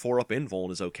that 4-up invuln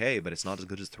is okay, but it's not as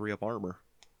good as 3-up armor.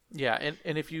 Yeah,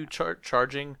 and if you start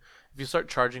charging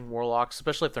warlocks,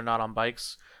 especially if they're not on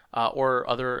bikes, or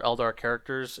other Eldar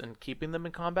characters, and keeping them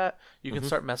in combat, you can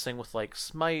start messing with like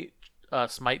smite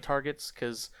targets,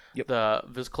 because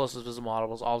the closest visible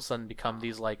models all of a sudden become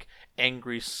these like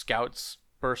angry scouts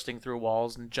bursting through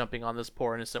walls and jumping on this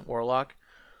poor innocent warlock.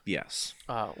 Yes.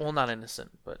 Well, not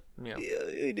innocent, but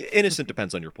innocent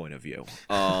depends on your point of view.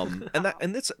 And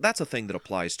that's a thing that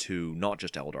applies to not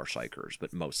just Eldar Psykers,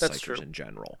 but most Psykers in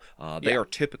general. They are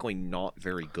typically not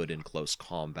very good in close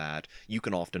combat. You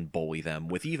can often bully them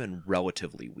with even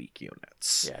relatively weak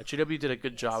units. Yeah, GW did a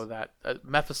good job of that.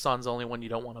 Mephiston's the only one you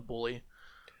don't want to bully.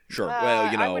 Sure.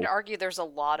 Well, I would argue there's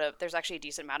actually a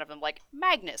decent amount of them. Like,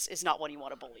 Magnus is not one you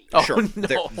want to bully. Oh, sure.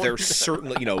 No. There's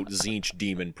certainly, Tzeentch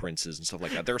demon princes and stuff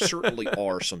like that. There certainly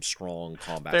are some strong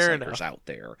combat Psykers out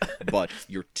there. But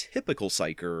your typical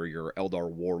Psyker, your Eldar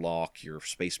Warlock, your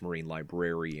Space Marine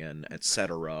Librarian,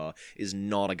 etc., is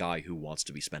not a guy who wants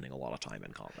to be spending a lot of time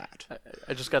in combat.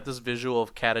 I just got this visual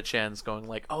of Catachans going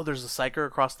like, oh, there's a Psyker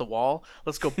across the wall.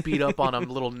 Let's go beat up on a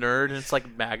little nerd. And it's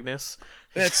like Magnus.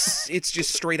 It's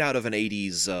just straight out of an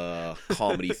 80s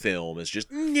comedy film. It's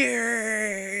just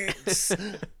nerds.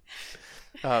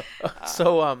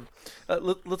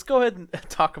 Let's go ahead and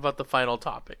talk about the final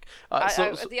topic.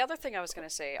 The other thing I was going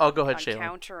to say go ahead, on Shaylin.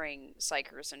 Countering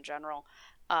Psykers in general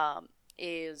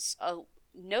is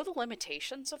know the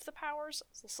limitations of the powers.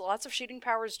 So lots of shooting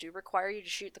powers do require you to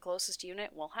shoot the closest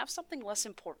unit. We'll have something less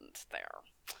important there.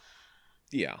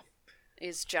 Yeah.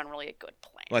 Is generally a good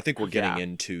plan. Well, I think we're getting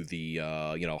into the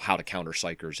how to counter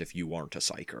Psykers if you aren't a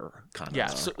Psyker kind of. Yeah.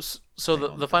 So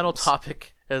the final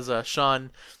topic, as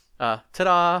Sean,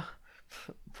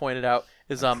 pointed out,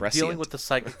 is dealing with the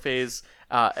psychic phase.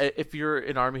 If you're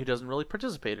an army who doesn't really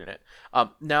participate in it.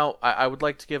 Now, I would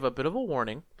like to give a bit of a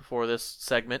warning before this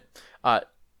segment.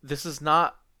 This is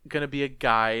not going to be a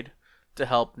guide to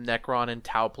help Necron and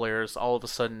Tau players all of a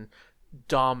sudden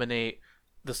dominate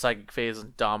the psychic phase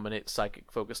and dominate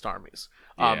psychic focused armies.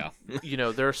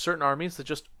 There are certain armies that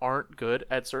just aren't good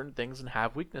at certain things and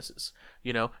have weaknesses.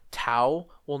 Tau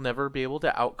will never be able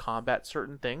to out combat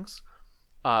certain things.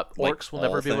 Orcs will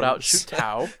never be able to outshoot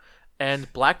Tau,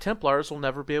 and Black Templars will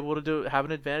never be able to have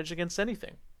an advantage against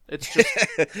anything. It's just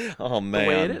oh man, the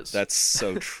way it is. That's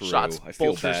so true. I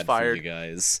feel bad fired. for you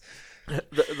guys. The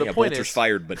point bolters is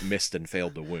fired but missed and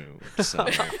failed to wound. So.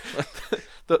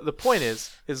 the point is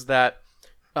that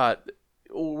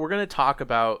we're going to talk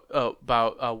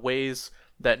about ways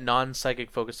that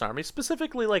non-psychic focused armies,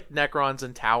 specifically like Necrons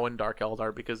and Tau and Dark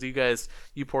Eldar, because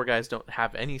you poor guys don't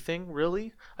have anything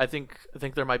really. I think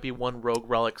there might be one rogue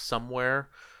relic somewhere,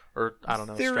 or I don't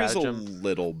know. There stratagem. is a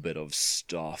little bit of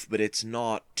stuff, but it's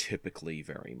not typically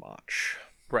very much.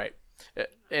 Right,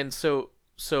 and so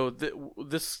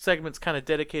this segment's kind of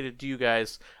dedicated to you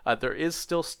guys. There is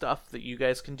still stuff that you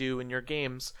guys can do in your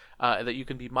games that you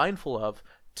can be mindful of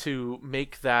to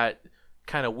make that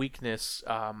kind of weakness,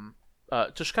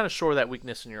 just kind of shore that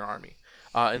weakness in your army.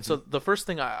 And so the first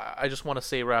thing I just want to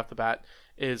say right off the bat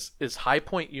is high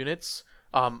point units.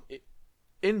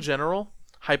 In general,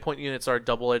 high point units are a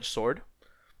double-edged sword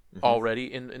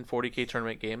already in 40k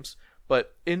tournament games.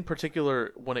 But in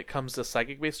particular, when it comes to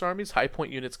psychic-based armies, high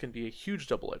point units can be a huge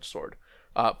double-edged sword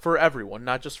for everyone,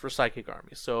 not just for psychic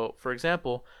armies. So, for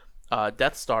example,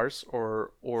 Death Stars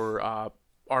or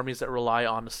armies that rely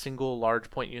on single large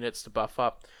point units to buff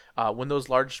up. When those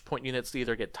large point units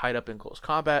either get tied up in close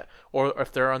combat, or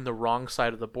if they're on the wrong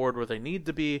side of the board where they need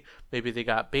to be, maybe they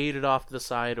got baited off to the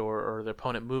side, or their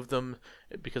opponent moved them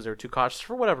because they were too cautious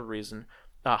for whatever reason.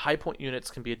 High point units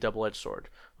can be a double-edged sword.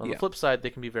 On the flip side, they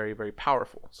can be very, very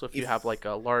powerful. So if you have like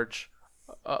a large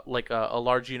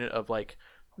unit of like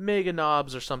Mega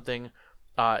Knobs or something,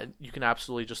 you can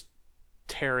absolutely just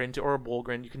tear into, or a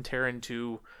Bulgrin, you can tear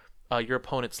into your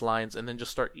opponent's lines and then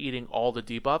just start eating all the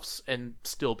debuffs and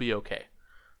still be okay,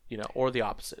 or the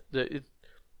opposite.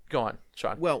 Go on,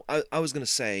 Sean. Well, I was going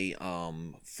to say,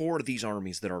 for these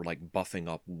armies that are like buffing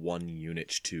up one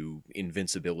unit to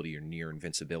invincibility or near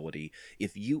invincibility,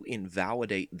 if you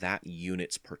invalidate that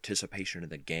unit's participation in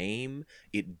the game,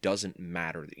 it doesn't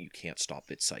matter that you can't stop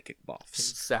its psychic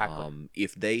buffs. Exactly.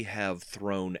 If they have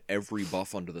thrown every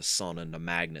buff under the sun into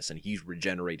Magnus and he's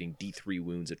regenerating D3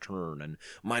 wounds a turn and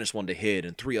 -1 to hit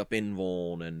and 3 up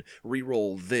invuln and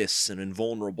reroll this and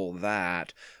invulnerable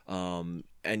that,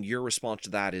 and your response to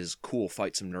that is, cool,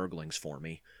 fight some Nurglings for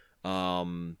me.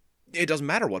 It doesn't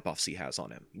matter what buffs he has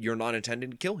on him. You're not intending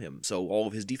to kill him, so all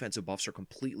of his defensive buffs are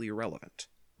completely irrelevant.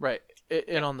 Right.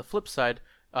 And on the flip side,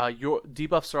 your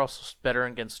debuffs are also better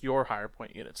against your higher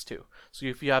point units too. So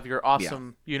if you have your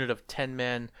awesome unit of 10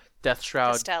 men, Death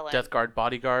Shroud, Castellan. Death Guard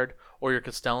Bodyguard, or your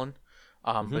Castellan,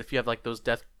 but if you have like those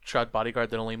Death Shroud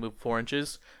Bodyguard that only move 4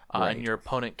 inches, and your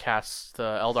opponent casts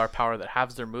the Eldar power that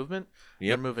halves their movement,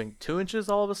 they're moving 2 inches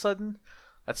all of a sudden,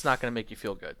 that's not going to make you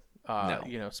feel good. No.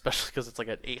 Especially because it's like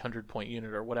an 800 point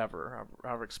unit or whatever,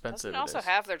 however expensive Doesn't it is. also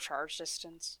have their charge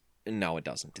distance? No, it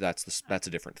doesn't. That's a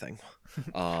different thing.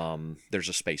 There's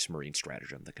a Space Marine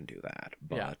stratagem that can do that.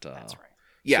 But, That's right.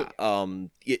 Yeah,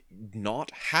 it not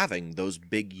having those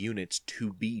big units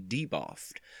to be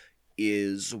debuffed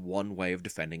is one way of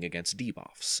defending against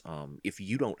debuffs. If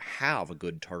you don't have a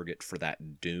good target for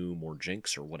that Doom or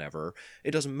Jinx or whatever,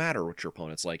 it doesn't matter what your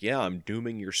opponent's like. Yeah, I'm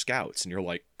dooming your scouts, and you're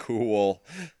like, cool.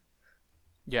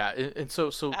 Yeah, and so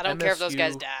I don't care if those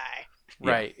guys die.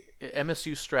 Right.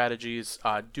 MSU strategies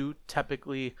do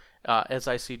typically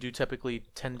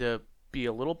tend to be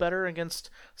a little better against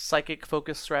psychic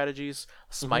focused strategies.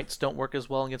 Smites don't work as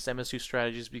well against MSU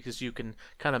strategies because you can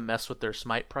kind of mess with their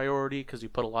smite priority because you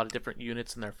put a lot of different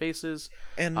units in their faces.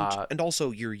 And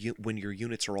also when your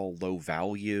units are all low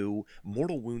value,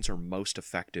 mortal wounds are most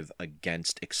effective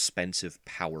against expensive,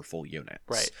 powerful units.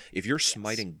 Right. If you're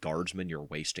smiting guardsmen, you're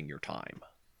wasting your time.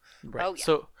 Right. Oh, yeah.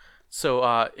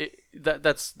 So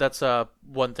that's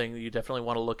one thing that you definitely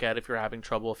want to look at if you're having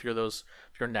trouble. If you're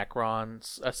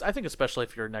Necrons, I think especially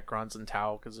if you're Necrons and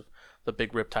Tau, because the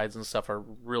big Riptides and stuff are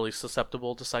really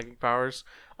susceptible to psychic powers.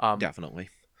 Definitely.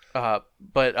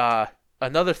 But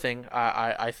another thing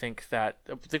I think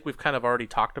we've kind of already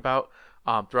talked about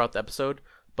throughout the episode,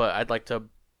 but I'd like to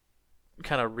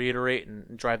kind of reiterate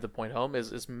and drive the point home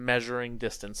is measuring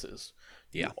distances.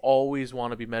 Yeah. You always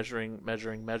want to be measuring.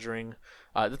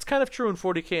 That's kind of true in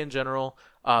 40k in general,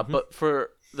 but for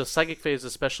the psychic phase,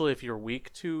 especially if you're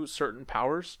weak to certain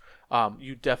powers,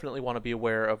 you definitely want to be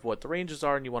aware of what the ranges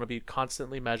are, and you want to be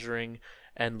constantly measuring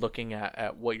and looking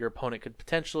at what your opponent could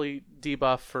potentially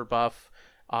debuff or buff,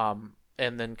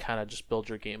 and then kind of just build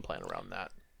your game plan around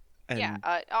that. And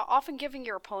Often giving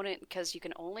your opponent, because you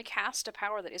can only cast a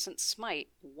power that isn't smite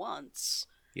once.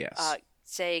 yes.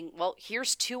 Saying, well,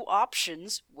 here's 2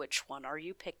 options. Which one are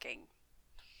you picking?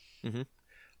 And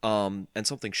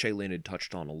something Shaylin had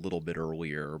touched on a little bit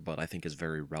earlier, but I think is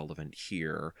very relevant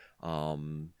here. All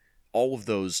of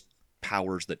those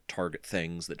powers that target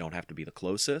things that don't have to be the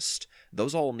closest,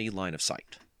 those all need line of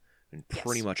sight in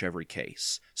pretty much every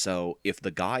case. So if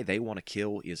the guy they want to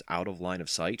kill is out of line of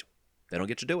sight, they don't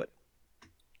get to do it.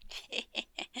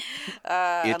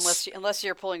 Unless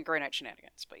you're pulling Grey Knight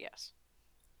shenanigans, but yes.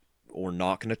 We're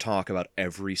not going to talk about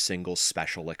every single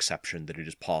special exception that it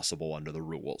is possible under the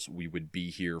rules. We would be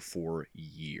here for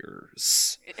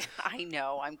years. I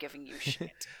know, I'm giving you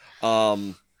shit.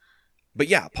 But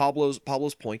yeah, Pablo's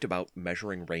point about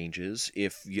measuring ranges.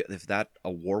 If that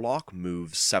a warlock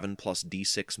moves 7 plus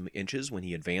d6 inches when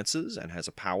he advances and has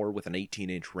a power with an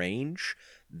 18-inch range,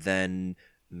 then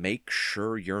make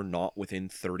sure you're not within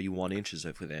 31 inches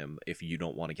of him if you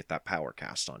don't want to get that power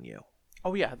cast on you.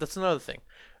 Oh yeah, that's another thing.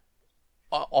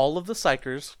 All of the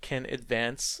psychers can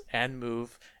advance and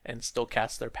move and still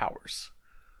cast their powers.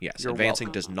 Yes, You're advancing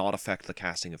welcome. does not affect the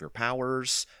casting of your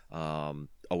powers.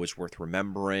 Always worth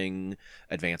remembering.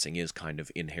 Advancing is kind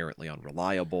of inherently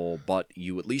unreliable, but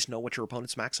you at least know what your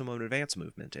opponent's maximum advance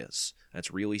movement is.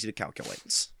 That's real easy to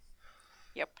calculate.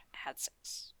 Yep, had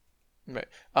 6. Right.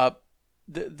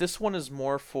 This one is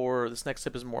more for this next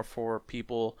tip is more for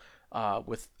people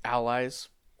with allies.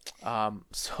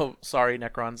 So sorry,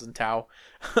 Necrons and Tau,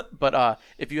 but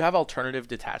if you have alternative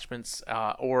detachments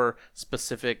or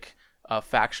specific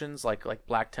factions like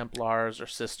Black Templars or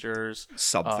Sisters,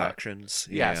 Sub-factions.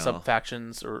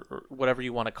 sub-factions or whatever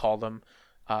you want to call them,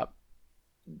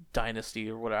 dynasty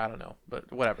or what, I don't know,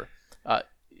 but whatever.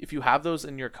 If you have those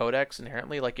in your codex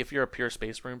inherently, like if you're a pure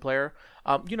Space Marine player,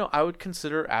 I would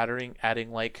consider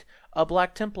adding like a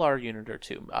Black Templar unit or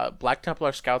two. Black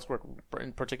Templar scouts work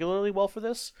particularly well for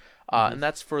this, and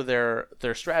that's for their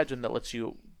stratagem that lets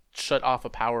you shut off a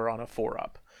power on a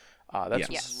 4-up. That's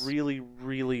Yes. really,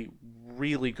 really,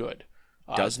 really good.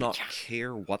 Does not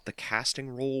care what the casting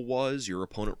roll was. Your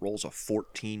opponent rolls a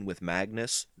 14 with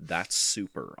Magnus. That's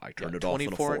super. I turned it off on a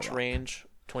 24-inch 4-up. range.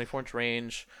 24-inch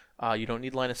range. You don't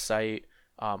need line of sight.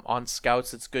 On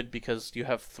scouts, it's good because you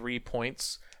have 3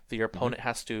 points that your opponent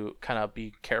has to kind of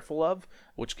be careful of,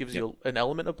 which gives you an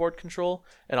element of board control.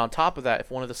 And on top of that,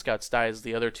 if one of the scouts dies,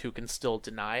 the other 2 can still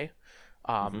deny.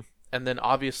 And then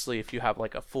obviously, if you have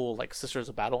like a full like Sisters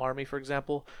of Battle army, for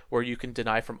example, where you can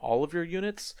deny from all of your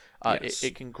units, Yes.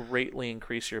 it can greatly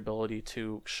increase your ability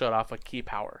to shut off a key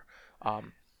power.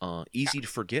 Easy to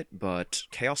forget, but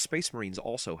Chaos Space Marines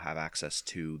also have access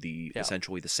to the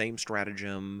essentially the same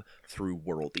stratagem through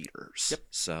World Eaters. Yep.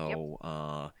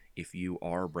 So if you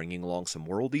are bringing along some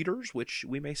World Eaters, which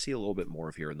we may see a little bit more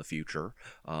of here in the future,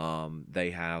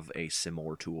 they have a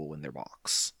similar tool in their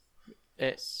box.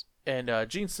 And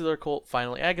Gene Stealer Cult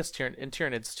finally, I guess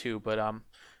Tyranids too, but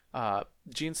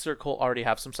Gene Stealer Cult already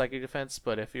have some psychic defense,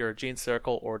 but if you're a Gene Stealer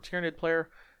Cult or Tyranid player,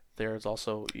 there's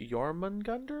also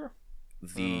Jormungandr.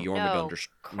 The No, Jormungandr,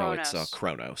 no, it's Kronos.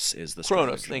 Kronos is the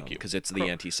Kronos, stratagem, thank you. because it's the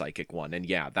anti-psychic one, and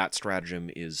yeah, that stratagem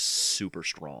is super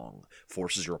strong.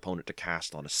 Forces your opponent to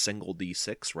cast on a single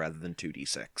d6 rather than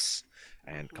 2d6,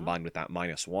 and combined with that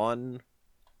 -1,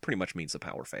 pretty much means the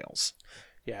power fails.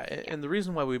 Yeah, and the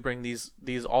reason why we bring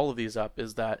all of these up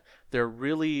is that they're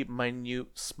really minute,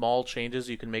 small changes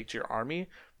you can make to your army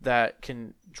that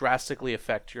can drastically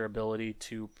affect your ability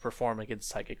to perform against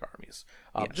psychic armies.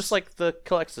 Just like the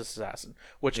Calexis Assassin,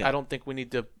 which I don't think we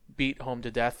need to beat home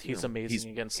to death. He's amazing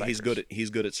against psychers.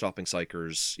 He's good at stopping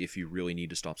psychers. If you really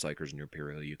need to stop psychers in your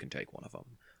Imperial, you can take one of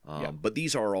them. But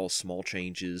these are all small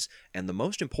changes, and the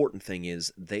most important thing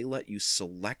is they let you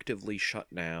selectively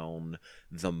shut down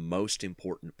the most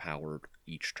important power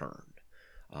each turn.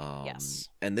 Yes.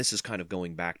 And this is kind of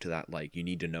going back to that, like, you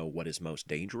need to know what is most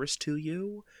dangerous to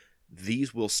you.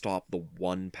 These will stop the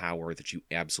one power that you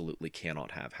absolutely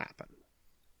cannot have happen.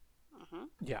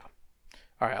 Yeah.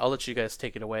 All right, I'll let you guys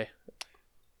take it away.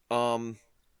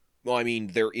 Well, I mean,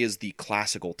 there is the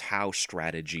classical Tau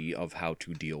strategy of how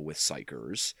to deal with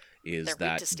psychers, is They're weak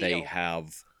that to they steel.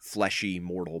 have fleshy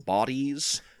mortal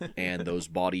bodies, and those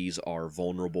bodies are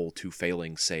vulnerable to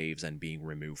failing saves and being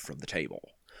removed from the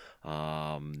table.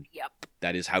 Yep.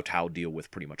 That is how Tau deal with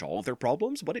pretty much all of their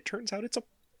problems, but it turns out it's a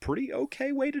pretty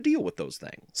okay way to deal with those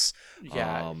things.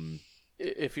 Yeah.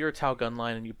 If you're a Tau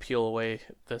gunline and you peel away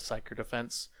the psyker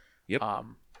defense, Yep.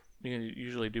 you can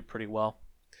usually do pretty well.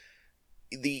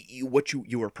 What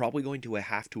you are probably going to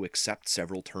have to accept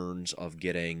several turns of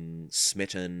getting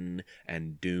smitten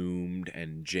and doomed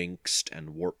and jinxed and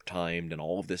warp timed and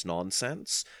all of this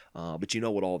nonsense, but you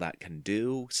know what all that can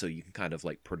do, so you can kind of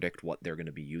like predict what they're going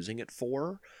to be using it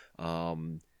for.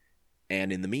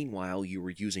 And in the meanwhile, you were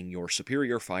using your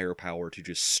superior firepower to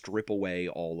just strip away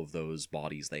all of those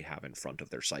bodies they have in front of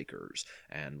their psychers.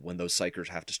 And when those psychers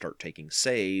have to start taking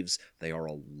saves, they are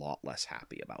a lot less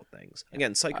happy about things.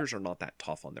 Again, psychers are not that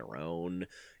tough on their own.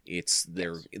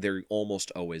 They're almost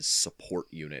always support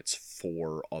units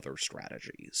for other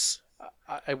strategies.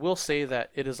 I will say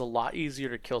that it is a lot easier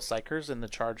to kill psychers in the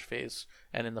charge phase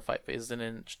and in the fight phase than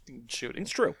in shooting.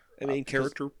 It's true. I mean, because-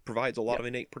 character provides a lot of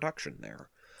innate protection there.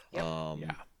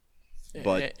 Yeah.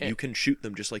 But you can shoot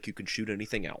them just like you can shoot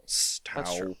anything else. That's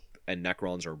Tau true. and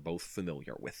Necrons are both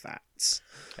familiar with that.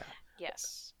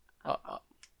 Yes. A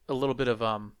little bit of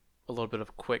a little bit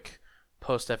of quick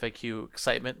post FAQ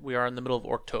excitement. We are in the middle of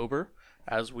October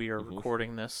as we are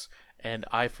recording this, and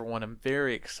I, for one, am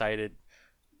very excited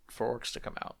for Orcs to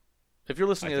come out. If you're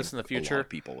listening to this in the future, a lot of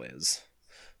people is.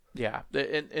 Yeah,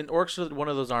 and Orcs are one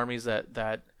of those armies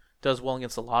that does well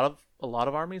against a lot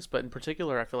of armies, but in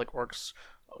particular, I feel like Orcs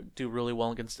do really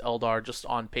well against Eldar just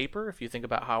on paper. If you think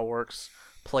about how Orcs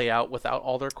play out without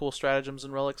all their cool stratagems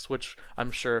and relics, which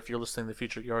I'm sure if you're listening in the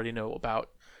future, you already know about.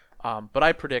 But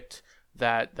I predict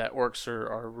that Orcs are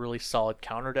a really solid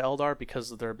counter to Eldar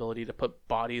because of their ability to put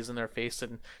bodies in their face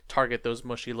and target those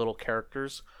mushy little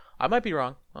characters. I might be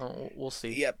wrong. We'll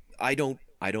see. Yep, I don't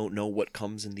know what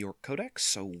comes in the Orc Codex,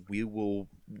 so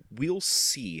we'll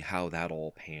see how that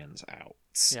all pans out.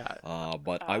 Yeah.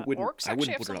 But I wouldn't Orcs put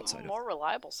actually it have outside some of. more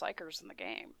reliable psychers in the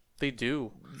game. They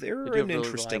do. They're They do an have really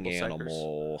interesting reliable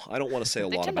animal. I don't want to say a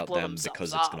They lot tend to about blow them themselves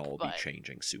because it's going up, to all be but-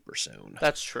 changing super soon.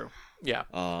 That's true. Yeah.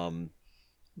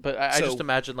 But I So- just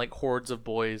imagine like hordes of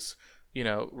boys,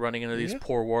 running into these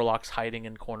poor warlocks hiding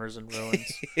in corners and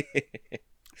ruins.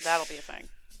 That'll be a thing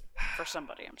for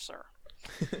somebody, I'm sure.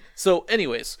 So,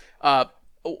 anyways,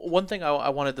 one thing I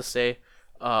wanted to say,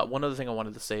 one other thing I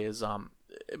wanted to say is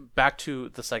back to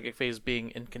the psychic phase being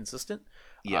inconsistent.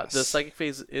 Yes. The psychic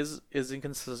phase is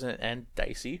inconsistent and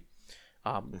dicey,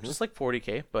 just like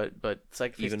 40k, but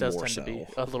psychic phase Even does more tend to be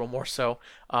so. a little more so.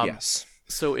 Yes.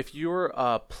 So if you're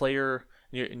a player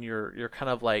and you're kind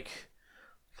of like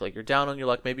you're down on your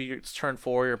luck, maybe it's turn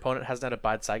 4, your opponent hasn't had a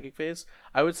bad psychic phase,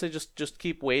 I would say just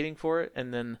keep waiting for it,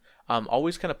 and then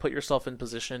always kind of put yourself in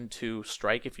position to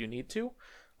strike if you need to.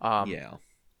 Yeah.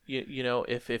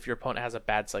 If your opponent has a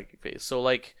bad psychic phase. So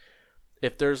like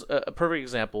if there's a perfect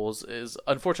example is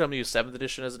unfortunately I'm gonna use 7th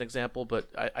edition as an example, but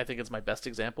I think it's my best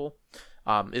example.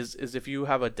 Is if you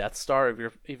have a Death Star,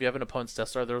 if you have an opponent's Death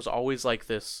Star, there's always like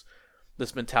this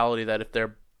mentality that if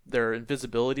their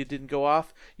invisibility didn't go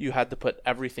off, you had to put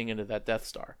everything into that Death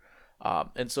Star.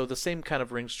 And so the same kind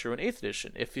of rings true in 8th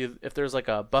edition. If there's like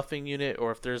a buffing unit,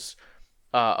 or if there's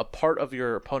a part of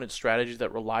your opponent's strategy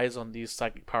that relies on these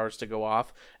psychic powers to go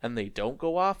off and they don't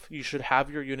go off, you should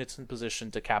have your units in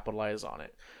position to capitalize on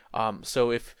it.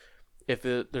 So if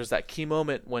there's that key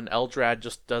moment when Eldrad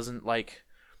just doesn't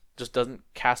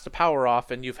cast a power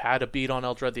off, and you've had a beat on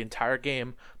Eldrad the entire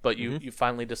game, but you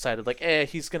finally decided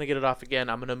he's gonna get it off again,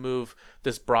 I'm gonna move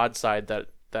this broadside that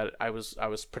I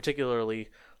was particularly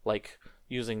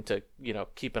using to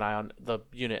keep an eye on the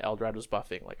unit Eldrad was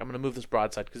buffing. I'm gonna move this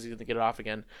broadside because he's gonna get it off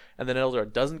again, and then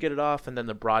Eldrad doesn't get it off, and then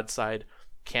the broadside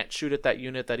can't shoot at that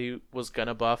unit that he was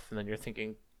gonna buff, and then you're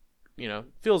thinking,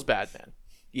 feels bad, man.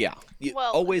 Yeah. You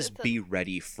Well, always be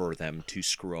ready for them to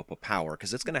screw up a power,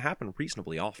 because it's going to happen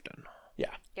reasonably often.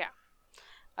 Yeah. Yeah.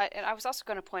 And I was also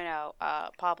going to point out,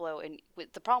 Pablo, and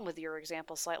the problem with your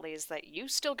example slightly is that you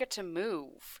still get to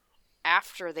move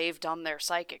after they've done their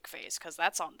psychic phase, because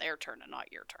that's on their turn and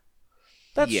not your turn.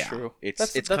 That's yeah, true. It's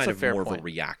that's kind a of fair more point. of a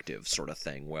reactive sort of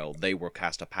thing. Well, they will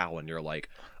cast a POW, and you're like,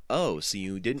 oh, so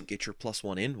you didn't get your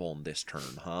 +1 invuln this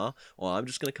turn, huh? Well, I'm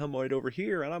just going to come right over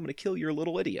here, and I'm going to kill your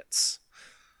little idiots.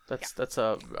 That's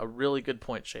a really good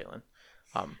point, Shaylin.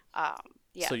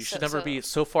 Yeah, so you should never be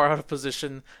so far out of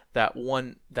position that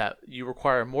you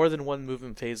require more than one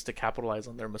movement phase to capitalize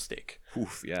on their mistake.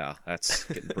 Oof, yeah, that's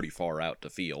getting pretty far out to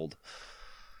field.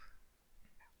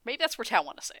 Maybe that's where Tal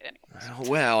want to say it anyway.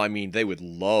 Well, I mean, they would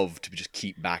love to just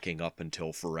keep backing up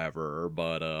until forever,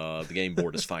 but the game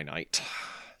board is finite.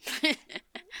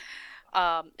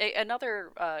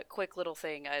 Another quick little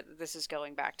thing, this is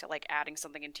going back to adding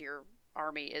something into your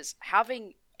army, is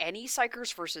having any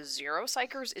psychers versus 0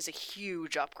 psychers is a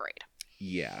huge upgrade.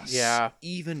 Yes. Yeah.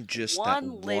 Even just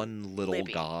One that one little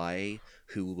Libby. guy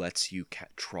who lets you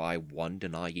try one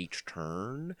deny each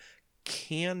turn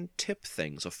can tip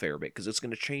things a fair bit, because it's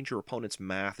going to change your opponent's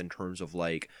math in terms of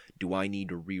do I need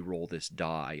to re-roll this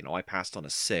die? I passed on a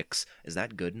 6. Is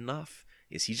that good enough?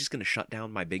 Is he just going to shut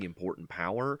down my big important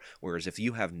power? Whereas if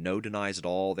you have no denies at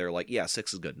all, they're like, yeah,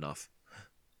 6 is good enough.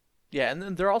 Yeah, and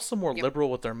then they're also more liberal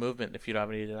with their movement if you don't have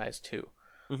any denies too.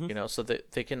 So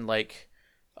that they can they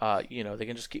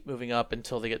can just keep moving up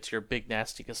until they get to your big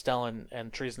nasty Castellan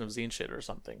and Treason of Zine shit or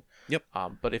something. Yep.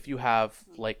 But if you have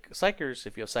Psychers,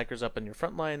 if you have Psychers up in your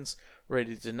front lines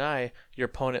ready to deny, your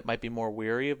opponent might be more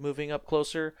weary of moving up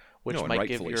closer, which No, and might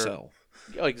give rightfully your so.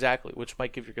 Oh, exactly, which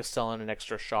might give your Castellan an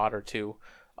extra shot or two,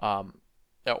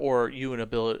 or you an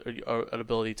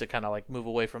ability to kind of move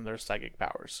away from their psychic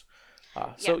powers.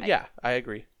 I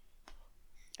agree.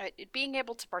 Being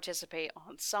able to participate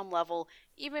on some level,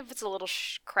 even if it's a little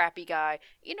crappy guy,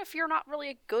 even if you're not really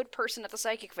a good person at the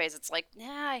psychic phase, it's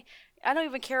I don't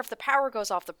even care if the power goes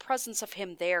off. The presence of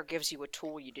him there gives you a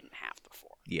tool you didn't have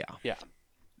before. Yeah. Yeah.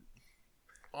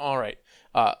 All right.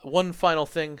 One final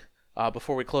thing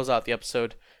before we close out the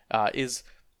episode is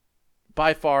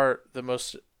by far the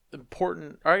most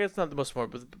important, or I guess not the most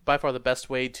important, but by far the best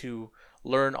way to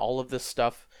learn all of this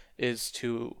stuff is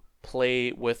to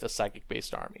play with a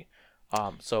psychic-based army.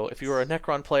 So if you are a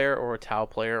Necron player or a Tau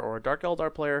player or a Dark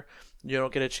Eldar player, you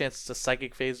don't get a chance to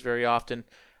psychic phase very often.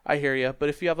 I hear you, but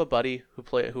if you have a buddy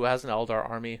who has an Eldar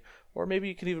army, or maybe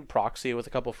you can even proxy with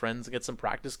a couple friends and get some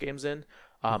practice games in,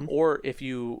 or if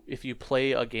you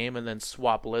play a game and then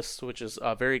swap lists, which is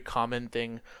a very common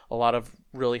thing, a lot of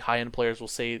really high-end players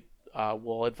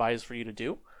will advise for you to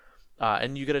do,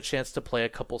 and you get a chance to play a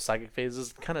couple psychic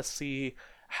phases, kind of see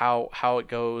how it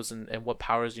goes and what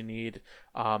powers you need.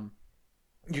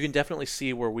 You can definitely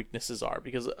see where weaknesses are,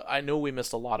 because I know we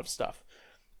missed a lot of stuff.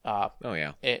 Oh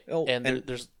yeah.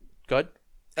 There's good.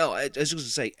 Oh, I was just going to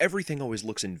say, everything always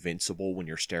looks invincible when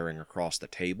you're staring across the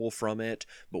table from it,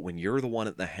 but when you're the one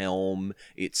at the helm,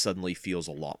 it suddenly feels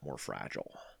a lot more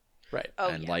fragile. Right. Oh,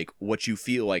 And yeah. like what you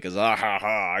feel like is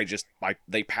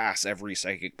they pass every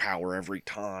psychic power every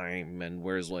time, and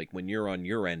whereas like when you're on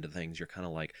your end of things, you're kind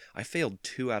of like, I failed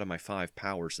 2 out of my 5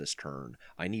 powers this turn.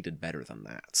 I needed better than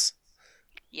that.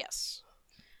 Yes.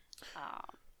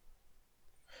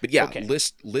 But yeah, Okay.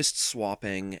 list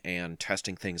swapping and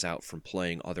testing things out from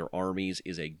playing other armies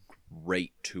is a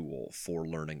great tool for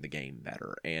learning the game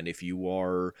better. And if you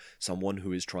are someone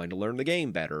who is trying to learn the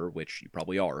game better, which you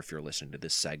probably are if you're listening to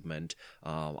this segment,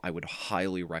 I would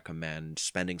highly recommend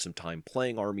spending some time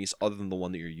playing armies other than the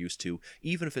one that you're used to,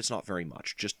 even if it's not very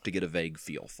much, just to get a vague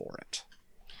feel for it.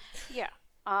 Yeah.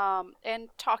 And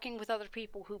talking with other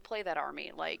people who play that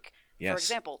army, like, for Yes.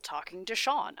 example, talking to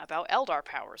Sean about Eldar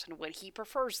powers and when he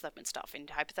prefers them and stuff in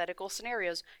hypothetical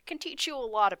scenarios can teach you a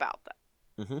lot about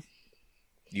them.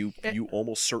 You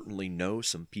almost certainly know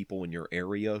some people in your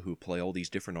area who play all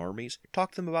these different armies.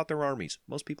 Talk to them about their armies.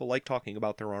 Most people like talking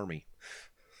about their army.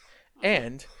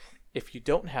 And if you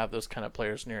don't have those kind of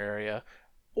players in your area,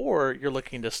 or you're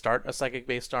looking to start a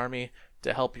psychic-based army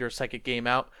to help your psychic game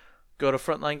out, go to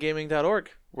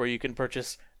frontlinegaming.org, where you can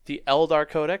purchase the Eldar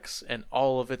Codex and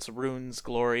all of its runes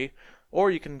glory, or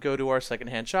you can go to our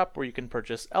secondhand shop where you can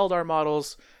purchase Eldar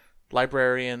models,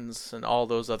 librarians, and all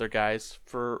those other guys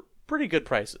for pretty good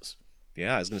prices.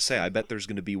 Yeah, I was going to say, I bet there's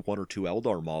going to be 1 or 2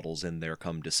 Eldar models in there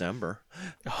come December.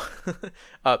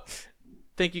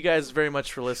 Thank you guys very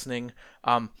much for listening.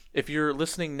 If you're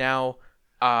listening now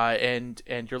and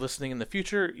you're listening in the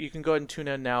future, you can go ahead and tune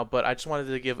in now. But I just wanted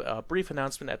to give a brief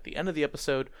announcement at the end of the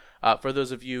episode for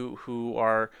those of you who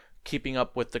are keeping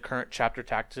up with the current chapter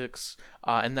tactics,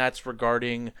 and that's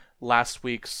regarding last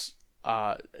week's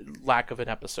lack of an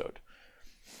episode.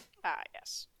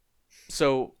 Yes.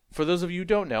 So, for those of you who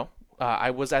don't know,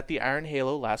 I was at the Iron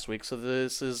Halo last week. So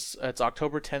it's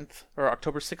October 10th or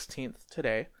October 16th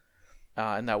today,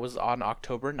 and that was on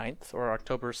October 9th or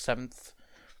October 7th,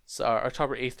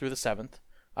 October 8th through the 7th.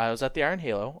 I was at the Iron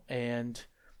Halo, and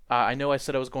I know I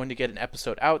said I was going to get an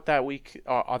episode out that week,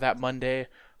 that Monday,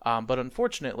 but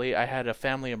unfortunately I had a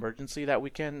family emergency that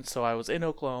weekend, so I was in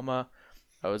Oklahoma.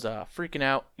 I was freaking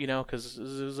out, because it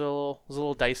was a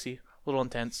little dicey, a little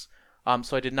intense.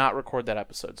 So I did not record that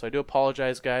episode. So I do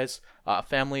apologize, guys.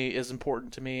 Family is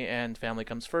important to me, and family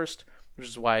comes first, which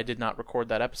is why I did not record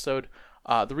that episode.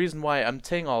 The reason why I'm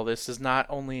saying all this is not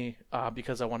only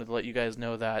because I wanted to let you guys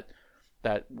know that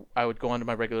I would go onto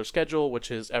my regular schedule, which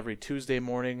is every Tuesday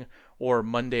morning or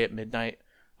Monday at midnight,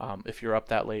 if you're up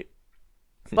that late,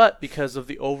 but because of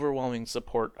the overwhelming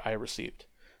support I received.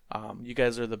 You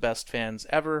guys are the best fans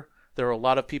ever. There are a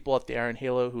lot of people at the Iron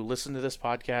Halo who listen to this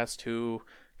podcast who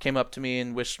came up to me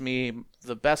and wished me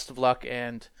the best of luck,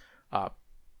 and I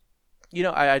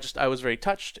was very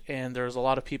touched. And there's a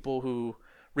lot of people who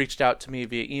reached out to me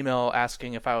via email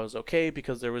asking if I was okay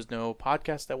because there was no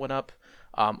podcast that went up,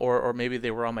 or maybe they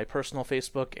were on my personal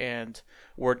Facebook and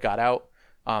word got out.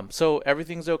 So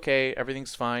everything's okay,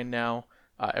 everything's fine now.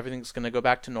 Everything's going to go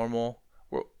back to normal.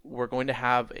 We're going to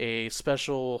have a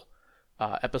special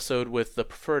episode with the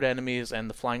Preferred Enemies and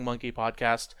the Flying Monkey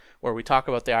podcast where we talk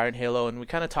about the Iron Halo, and we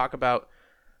kind of talk about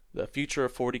the future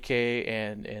of 40K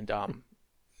and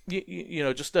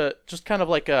just kind of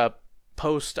like a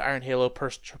post Iron Halo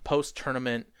post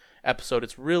tournament episode.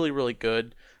 It's really, really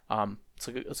good.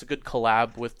 It's a good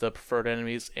collab with the Preferred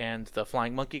Enemies and the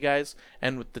Flying Monkey guys,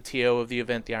 and with the TO of the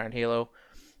event, the Iron Halo.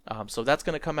 So that's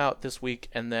going to come out this week,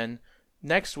 and then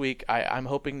next week I'm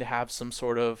hoping to have some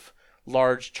sort of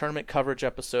large tournament coverage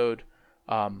episode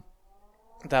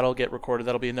that'll get recorded.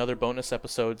 That'll be another bonus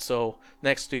episode. So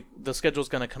next week the schedule's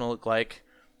going to kind of look like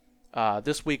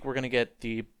this week we're going to get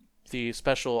the the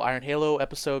special Iron Halo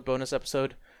episode, bonus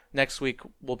episode. Next week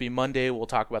will be Monday. We'll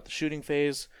talk about the shooting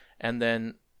phase, and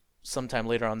then sometime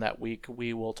later on that week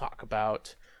we will talk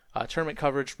about tournament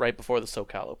coverage right before the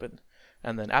SoCal Open.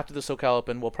 And then after the SoCal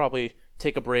Open, we'll probably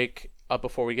take a break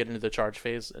before we get into the charge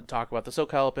phase and talk about the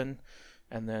SoCal Open,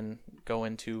 and then go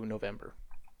into November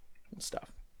and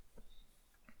stuff.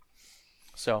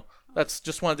 So that's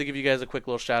just wanted to give you guys a quick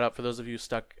little shout out for those of you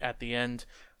stuck at the end.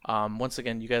 Once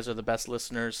again, you guys are the best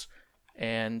listeners,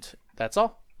 and that's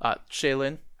all.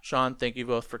 Shaylin, Sean, thank you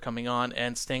both for coming on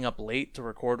and staying up late to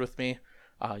record with me.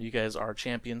 You guys are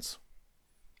champions.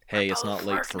 Hey, it's not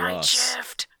late for us.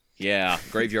 Shift. Yeah,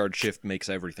 graveyard shift makes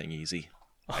everything easy.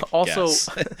 Also,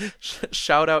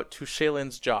 shout out to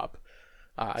Shaylin's job.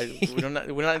 We're not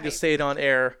going to say it on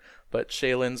air, but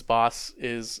Shaylin's boss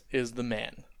is the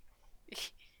man.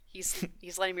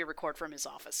 He's letting me record from his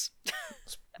office.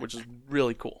 Which is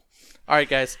really cool. All right,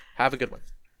 guys, have a good one.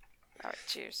 All right,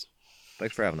 cheers.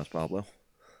 Thanks for having us, Pablo.